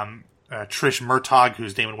plays Trish Murtaugh,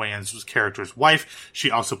 who's Damon Wayans' character's wife. She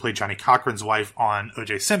also played Johnny Cochran's wife on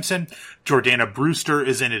O.J. Simpson. Jordana Brewster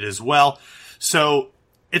is in it as well. So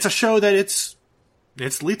it's a show that it's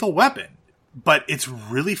Lethal Weapon, but it's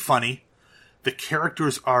really funny. The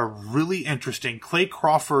characters are really interesting. Clay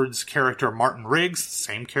Crawford's character, Martin Riggs,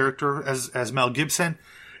 same character as Mel Gibson,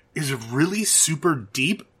 is really super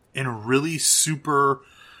deep and really super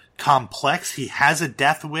complex. He has a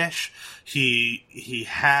death wish. He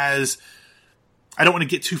has... I don't want to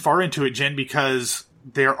get too far into it, Jen, because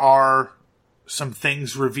there are some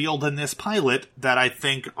things revealed in this pilot that I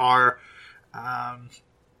think are... I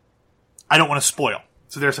don't want to spoil.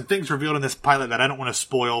 So there are some things revealed in this pilot that I don't want to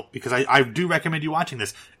spoil because I do recommend you watching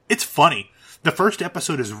this. It's funny. The first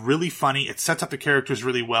episode is really funny. It sets up the characters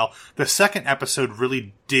really well. The second episode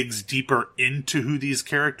really digs deeper into who these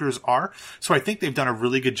characters are. So I think they've done a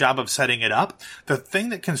really good job of setting it up. The thing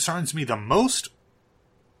that concerns me the most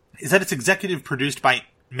is that it's executive produced by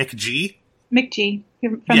McG. McG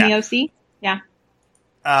from the OC. Yeah.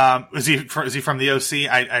 Is he from the OC?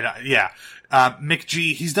 Yeah.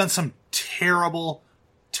 McG, he's done some terrible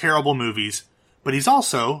movies, but he's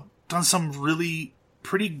also done some really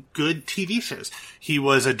pretty good TV shows. He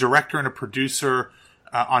was a director and a producer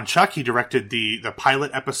on Chuck. He directed the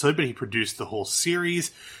pilot episode, but he produced the whole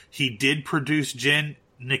series. He did produce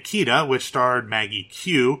Nikita, which starred Maggie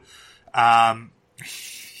Q.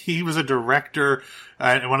 He was a director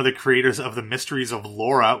and one of the creators of The Mysteries of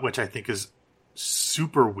Laura, which I think is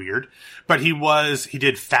super weird. But he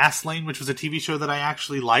did Fastlane, which was a TV show that I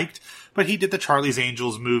actually liked. But he did the Charlie's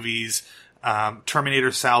Angels movies,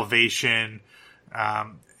 Terminator Salvation,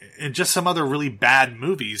 and just some other really bad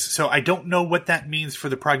movies. So I don't know what that means for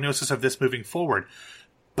the prognosis of this moving forward.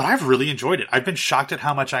 But I've really enjoyed it. I've been shocked at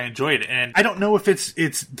how much I enjoyed it. And I don't know if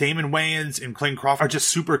it's Damon Wayans and Clay Crawford are just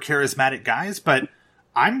super charismatic guys, but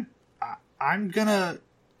I'm gonna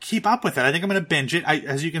keep up with it. I think I'm gonna binge it.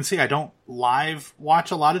 As you can see, I don't live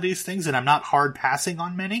watch a lot of these things, and I'm not hard passing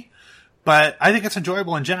on many. But I think it's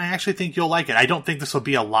enjoyable, and Jen, I actually think you'll like it. I don't think this will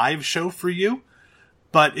be a live show for you,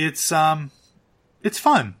 but it's fun.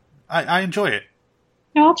 I enjoy it.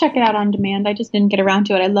 No, I'll check it out on demand. I just didn't get around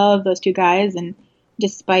to it. I love those two guys, and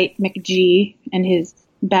despite McG and his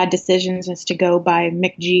bad decisions as to go by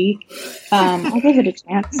McG, I'll give it a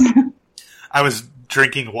chance. I was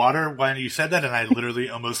drinking water when you said that, and I literally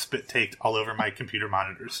almost spit take all over my computer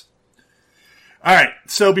monitors. All right,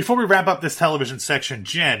 so before we wrap up this television section,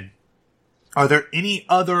 Jen, are there any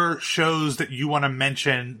other shows that you want to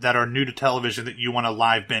mention that are new to television that you want to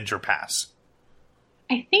live binge or pass?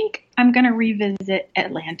 I think I'm going to revisit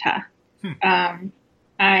Atlanta.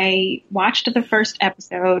 I watched the first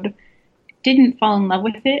episode, didn't fall in love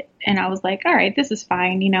with it, and I was like, all right, this is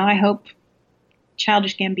fine. I hope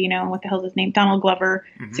Childish Gambino, what the hell's his name, Donald Glover,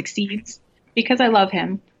 succeeds, because I love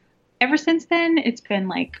him. Ever since then, it's been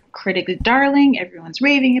like critically darling. Everyone's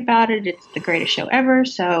raving about it. It's the greatest show ever.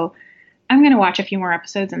 So I'm going to watch a few more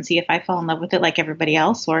episodes and see if I fall in love with it like everybody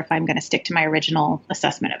else, or if I'm going to stick to my original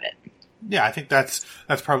assessment of it. Yeah, I think that's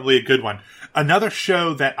probably a good one. Another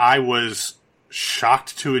show that I was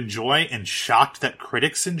shocked to enjoy and shocked that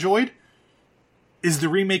critics enjoyed is the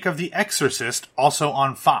remake of The Exorcist, also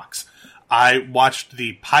on Fox. I watched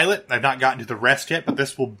the pilot. I've not gotten to the rest yet, but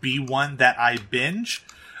this will be one that I binge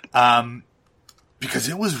because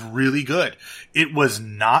it was really good. It was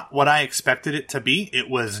not what I expected it to be. It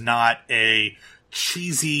was not a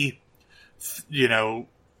cheesy,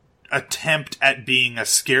 attempt at being a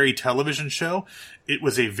scary television show. It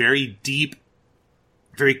was a very deep,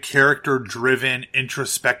 very character-driven,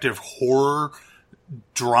 introspective horror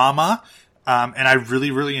drama. And I really,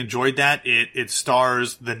 really enjoyed that. It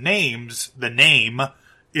stars the name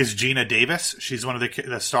is Gina Davis. She's one of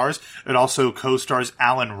the stars. It also co-stars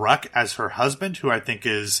Alan Ruck as her husband, who I think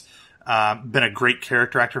is been a great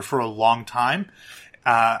character actor for a long time.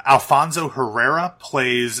 Alfonso Herrera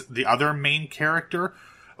plays the other main character,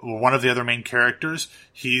 one of the other main characters.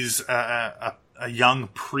 He's a young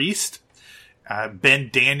priest. Ben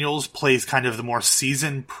Daniels plays kind of the more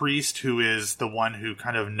seasoned priest, who is the one who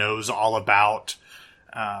kind of knows all about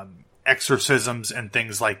exorcisms and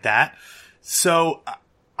things like that. So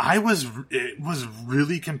it was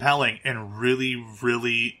really compelling and really,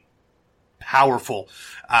 really powerful.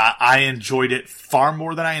 I enjoyed it far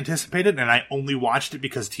more than I anticipated, and I only watched it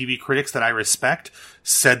because TV critics that I respect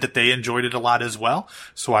said that they enjoyed it a lot as well.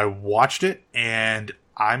 So I watched it, and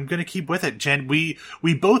I'm going to keep with it. Jen, we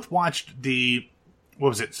both watched what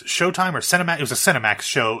was it, Showtime or Cinemax? It was a Cinemax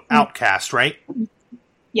show, Outcast, right?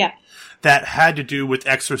 Yeah. That had to do with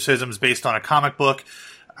exorcisms based on a comic book.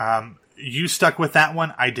 You stuck with that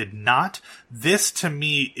one. I did not. This, to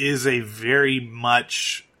me, is a very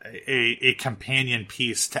much a companion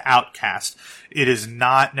piece to Outcast. It is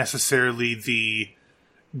not necessarily the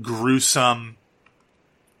gruesome,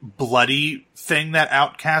 bloody thing that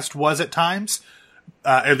Outcast was at times,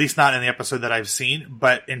 at least not in the episode that I've seen.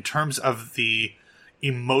 But in terms of the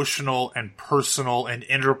emotional and personal and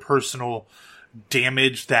interpersonal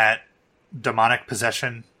damage that demonic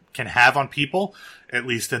possession can have on people, at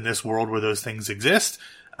least in this world where those things exist,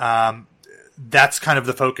 that's kind of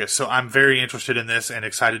the focus. So I'm very interested in this and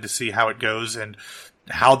excited to see how it goes and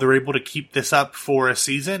how they're able to keep this up for a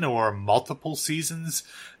season or multiple seasons,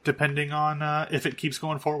 depending on if it keeps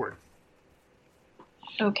going forward.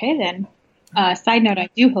 Okay, then. Side note, I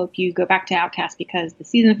do hope you go back to Outcast, because the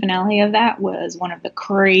season finale of that was one of the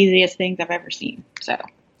craziest things I've ever seen. So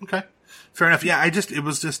okay, fair enough. Yeah,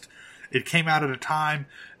 it came out at a time,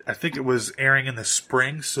 I think it was airing in the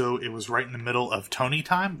spring, so it was right in the middle of Tony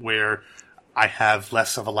time, where I have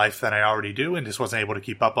less of a life than I already do and just wasn't able to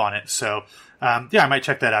keep up on it. So, I might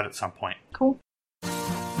check that out at some point. Cool.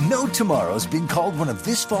 No Tomorrow's been called one of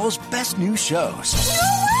this fall's best new shows.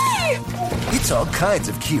 No way! It's all kinds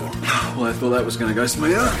of cute. Well, I thought that was going to go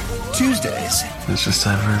smooth. Tuesdays. It's just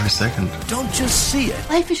time for every second. Don't just see it.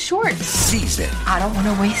 Life is short. Seize it. I don't want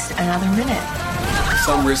to waste another minute.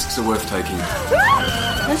 Some risks are worth taking.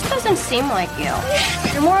 This doesn't seem like you.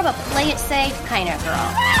 You're more of a play it safe kind of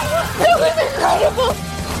girl. That was incredible!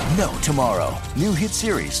 No Tomorrow. New hit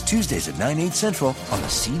series, Tuesdays at 9/8 Central on the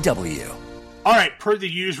CW. All right, per the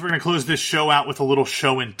usual, we're going to close this show out with a little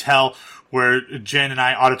show and tell, where Jen and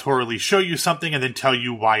I auditorily show you something and then tell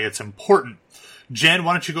you why it's important. Jen,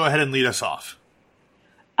 why don't you go ahead and lead us off?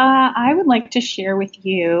 I would like to share with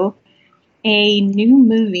you a new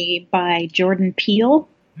movie by Jordan Peele.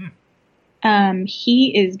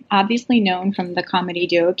 He is obviously known from the comedy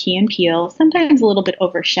duo Key and Peele, sometimes a little bit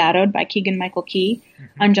overshadowed by Keegan-Michael Key,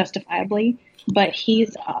 unjustifiably, but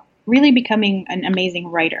he's really becoming an amazing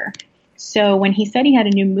writer. So when he said he had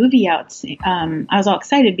a new movie out, I was all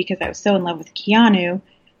excited because I was so in love with Keanu.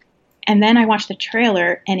 And then I watched the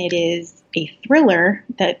trailer, and it is a thriller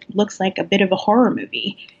that looks like a bit of a horror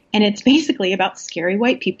movie. And it's basically about scary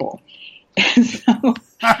white people. So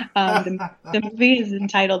the movie is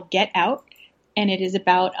entitled Get Out, and it is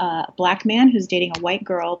about a black man who's dating a white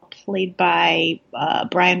girl played by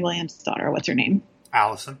Brian Williams' daughter. What's her name?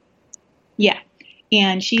 Allison. Yeah.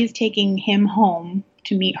 And she's taking him home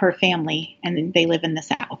to meet her family, and they live in the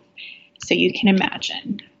South. So you can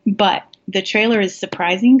imagine. But the trailer is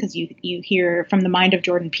surprising because you hear from the mind of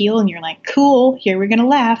Jordan Peele, and you're like, cool, here we're going to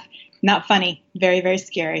laugh. Not funny. Very, very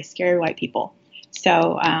scary. Scary white people.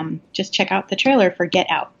 So just check out the trailer for Get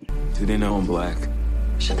Out. Do they know I'm black?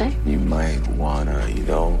 Should they? You might wanna,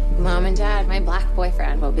 Mom and Dad, my black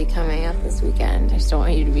boyfriend will be coming up this weekend. I just don't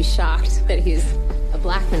want you to be shocked that he's a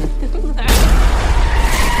black man.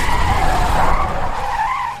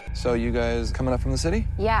 So you guys coming up from the city?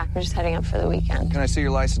 Yeah, we're just heading up for the weekend. Can I see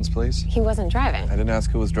your license, please? He wasn't driving. I didn't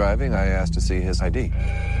ask who was driving. I asked to see his ID.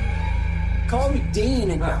 Call me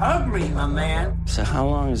Dean and you're hungry, my man. So how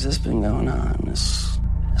long has this been going on, this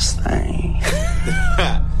thing?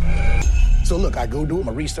 So look, I go do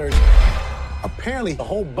my research. Apparently, a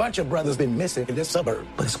whole bunch of brothers been missing in this suburb.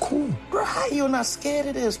 But it's cool. Bro, how you not scared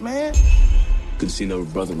of this, man? Good to see another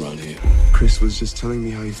brother around here. Chris was just telling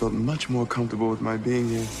me how he felt much more comfortable with my being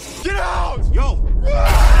here. Get out! Yo!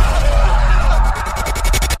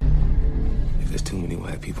 If there's too many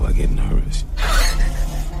white people, I get nervous.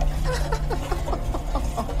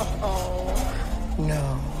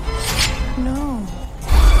 No. No.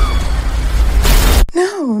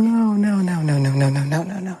 No, no, no, no, no, no, no, no, no,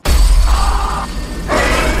 no, no.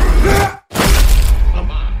 A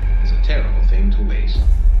bomb is a terrible thing to waste.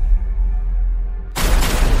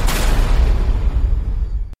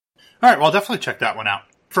 All right, well, I'll definitely check that one out.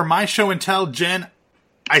 For my show and tell, Jen,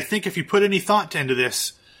 I think if you put any thought into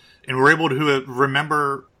this and were able to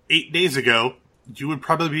remember 8 days ago, you would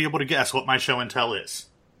probably be able to guess what my show and tell is.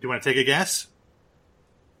 Do you want to take a guess?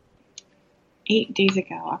 8 days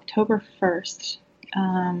ago, October 1st.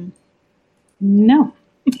 No.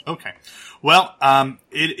 Okay. Well,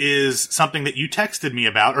 it is something that you texted me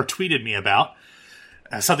about or tweeted me about.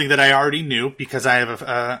 Something that I already knew because I have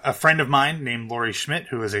a friend of mine named Lori Schmidt,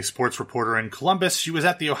 who is a sports reporter in Columbus. She was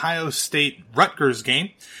at the Ohio State Rutgers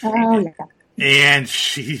game. Oh, yeah. And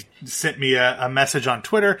she sent me a message on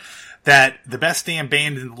Twitter that the best damn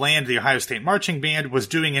band in the land, the Ohio State Marching Band, was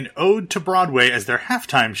doing an ode to Broadway as their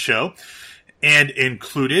halftime show. And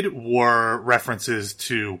included were references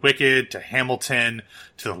to Wicked, to Hamilton,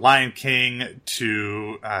 to The Lion King,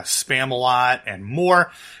 to Spamalot, and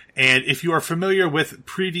more. And if you are familiar with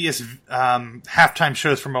previous halftime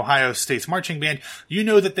shows from Ohio State's marching band, you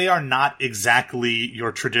know that they are not exactly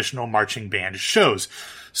your traditional marching band shows.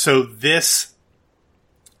 So this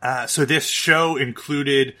show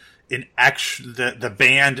included the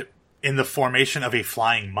band in the formation of a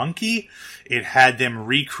flying monkey. It had them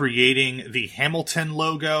recreating the Hamilton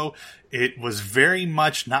logo. It was very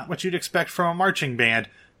much not what you'd expect from a marching band,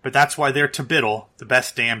 but that's why they're to Biddle, the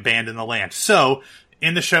best damn band in the land. So,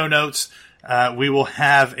 in the show notes, we will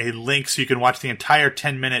have a link so you can watch the entire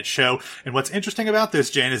 10-minute show. And what's interesting about this,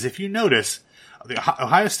 Jen, is if you notice, the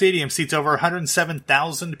Ohio Stadium seats over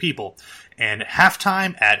 107,000 people. And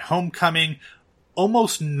halftime at homecoming,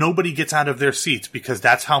 almost nobody gets out of their seats because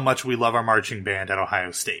that's how much we love our marching band at Ohio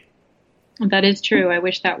State. That is true. I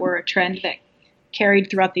wish that were a trend that carried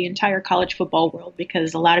throughout the entire college football world,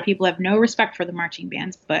 because a lot of people have no respect for the marching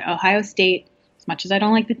bands. But Ohio State, as much as I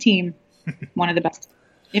don't like the team, one of the best,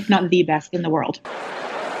 if not the best in the world.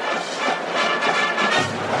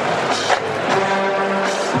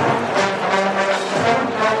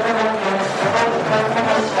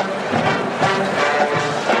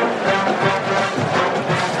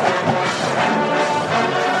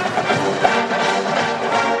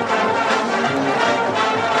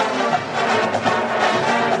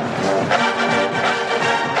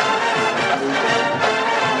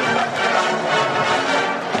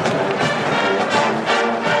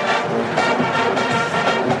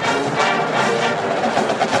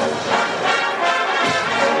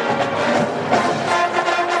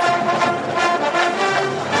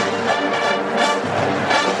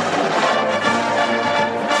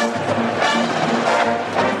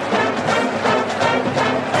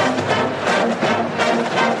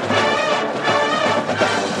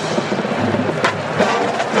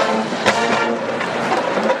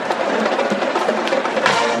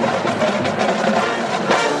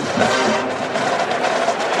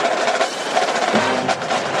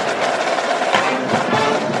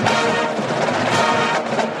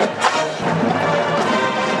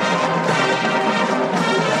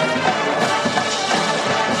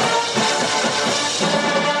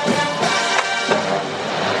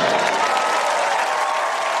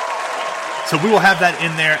 So we will have that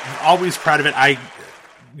in there. I'm always proud of it. I'm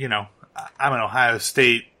an Ohio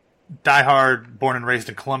State diehard, born and raised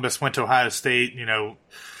in Columbus, went to Ohio State,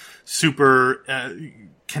 super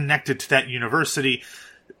connected to that university.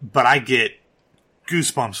 But I get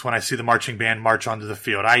goosebumps when I see the marching band march onto the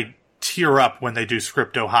field. I tear up when they do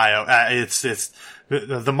Script Ohio.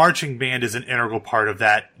 The marching band is an integral part of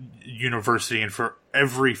that university, and for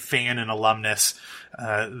every fan and alumnus,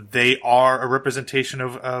 they are a representation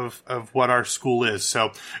of what our school is.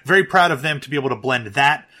 So very proud of them to be able to blend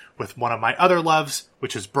that with one of my other loves,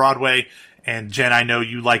 which is Broadway. And Jen, I know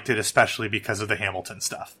you liked it especially because of the Hamilton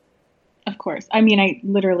stuff. Of course. I mean, I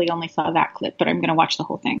literally only saw that clip, but I'm going to watch the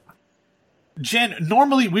whole thing. Jen,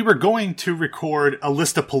 normally we were going to record a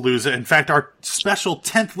Listapalooza. In fact, our special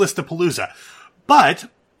 10th Listapalooza. But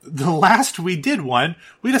the last we did one,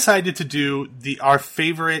 we decided to do our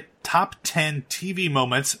favorite top 10 TV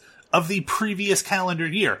moments of the previous calendar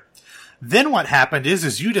year. Then what happened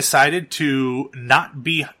is you decided to not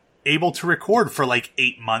be able to record for like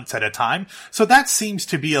 8 months at a time. So that seems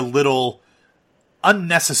to be a little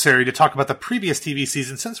unnecessary to talk about the previous TV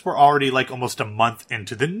season, since we're already like almost a month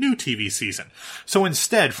into the new TV season. So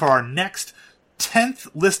instead, for our next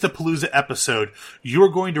 10th Listapalooza episode, you're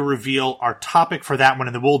going to reveal our topic for that one,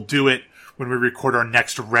 and then we'll do it when we record our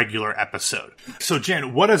next regular episode. So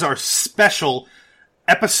Jen, what is our special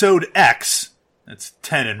episode X, that's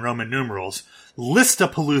 10 in Roman numerals,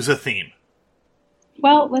 Listapalooza theme?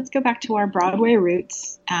 Well, let's go back to our Broadway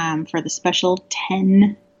roots for the special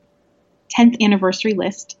 10th anniversary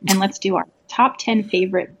list, and let's do our top 10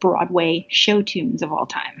 favorite Broadway show tunes of all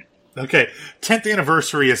time. Okay, 10th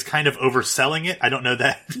anniversary is kind of overselling it. I don't know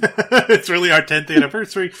that it's really our 10th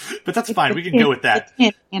anniversary, but that's fine. We can go with that. The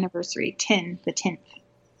 10th anniversary, the 10th.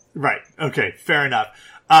 Right. Okay, fair enough.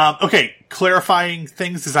 Okay, clarifying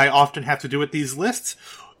things as I often have to do with these lists.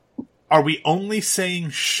 Are we only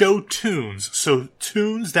saying show tunes? So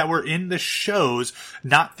tunes that were in the shows,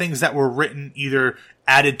 not things that were written either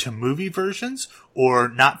added to movie versions or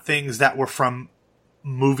not things that were from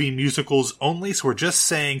movie musicals only. So we're just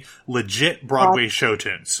saying legit Broadway show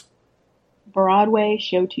tunes. Broadway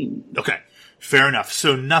show tunes. Okay, fair enough.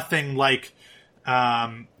 So nothing like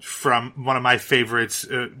from one of my favorites,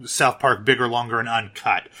 South Park, Bigger, Longer, and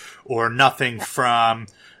Uncut, or nothing from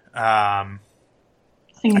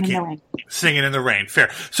Singing in the Rain. Singing in the Rain,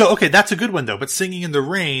 fair. So okay, that's a good one though. But Singing in the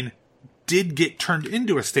Rain did get turned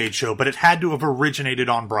into a stage show, but it had to have originated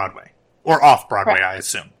on Broadway or off Broadway, right. I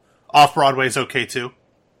assume. Off Broadway is okay too?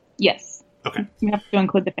 Yes. Okay. We have to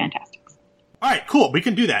include the Fantastics. All right, cool. We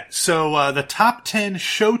can do that. So the top 10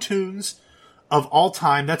 show tunes of all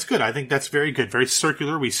time. That's good. I think that's very good. Very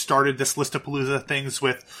circular. We started this Listapalooza things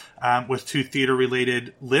with 2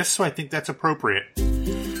 theater-related lists, so I think that's appropriate.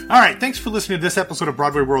 All right, thanks for listening to this episode of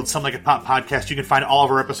Broadway World Some Like It Pop podcast. You can find all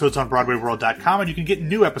of our episodes on BroadwayWorld.com, and you can get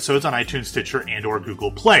new episodes on iTunes, Stitcher, and or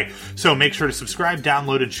Google Play. So make sure to subscribe,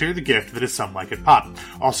 download, and share the gift that is Some Like It Pop.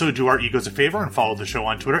 Also, do our egos a favor and follow the show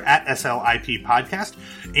on Twitter at SLIP Podcast,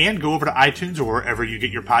 and go over to iTunes or wherever you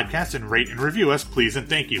get your podcasts and rate and review us, please and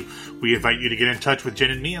thank you. We invite you to get in touch with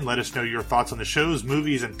Jen and me and let us know your thoughts on the shows,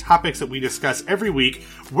 movies, and topics that we discuss every week.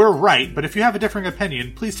 We're right, but if you have a differing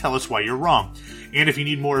opinion, please tell us why you're wrong. And if you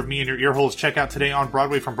need more of me in your earholes, check out Today on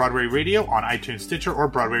Broadway from Broadway Radio on iTunes, Stitcher,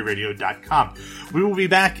 or BroadwayRadio.com. We will be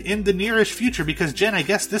back in the nearest future because, Jen, I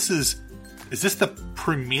guess this is this the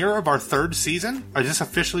premiere of our 3rd season? Is this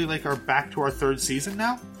officially like back to our 3rd season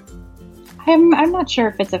now? I'm not sure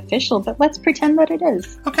if it's official, but let's pretend that it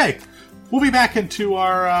is. Okay. We'll be back into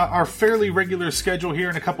our fairly regular schedule here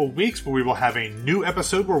in a couple weeks, where we will have a new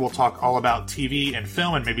episode where we'll talk all about TV and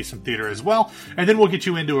film and maybe some theater as well. And then we'll get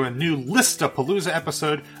you into a new Listapalooza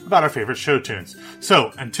episode about our favorite show tunes.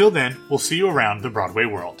 So, until then, we'll see you around the Broadway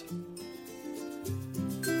world.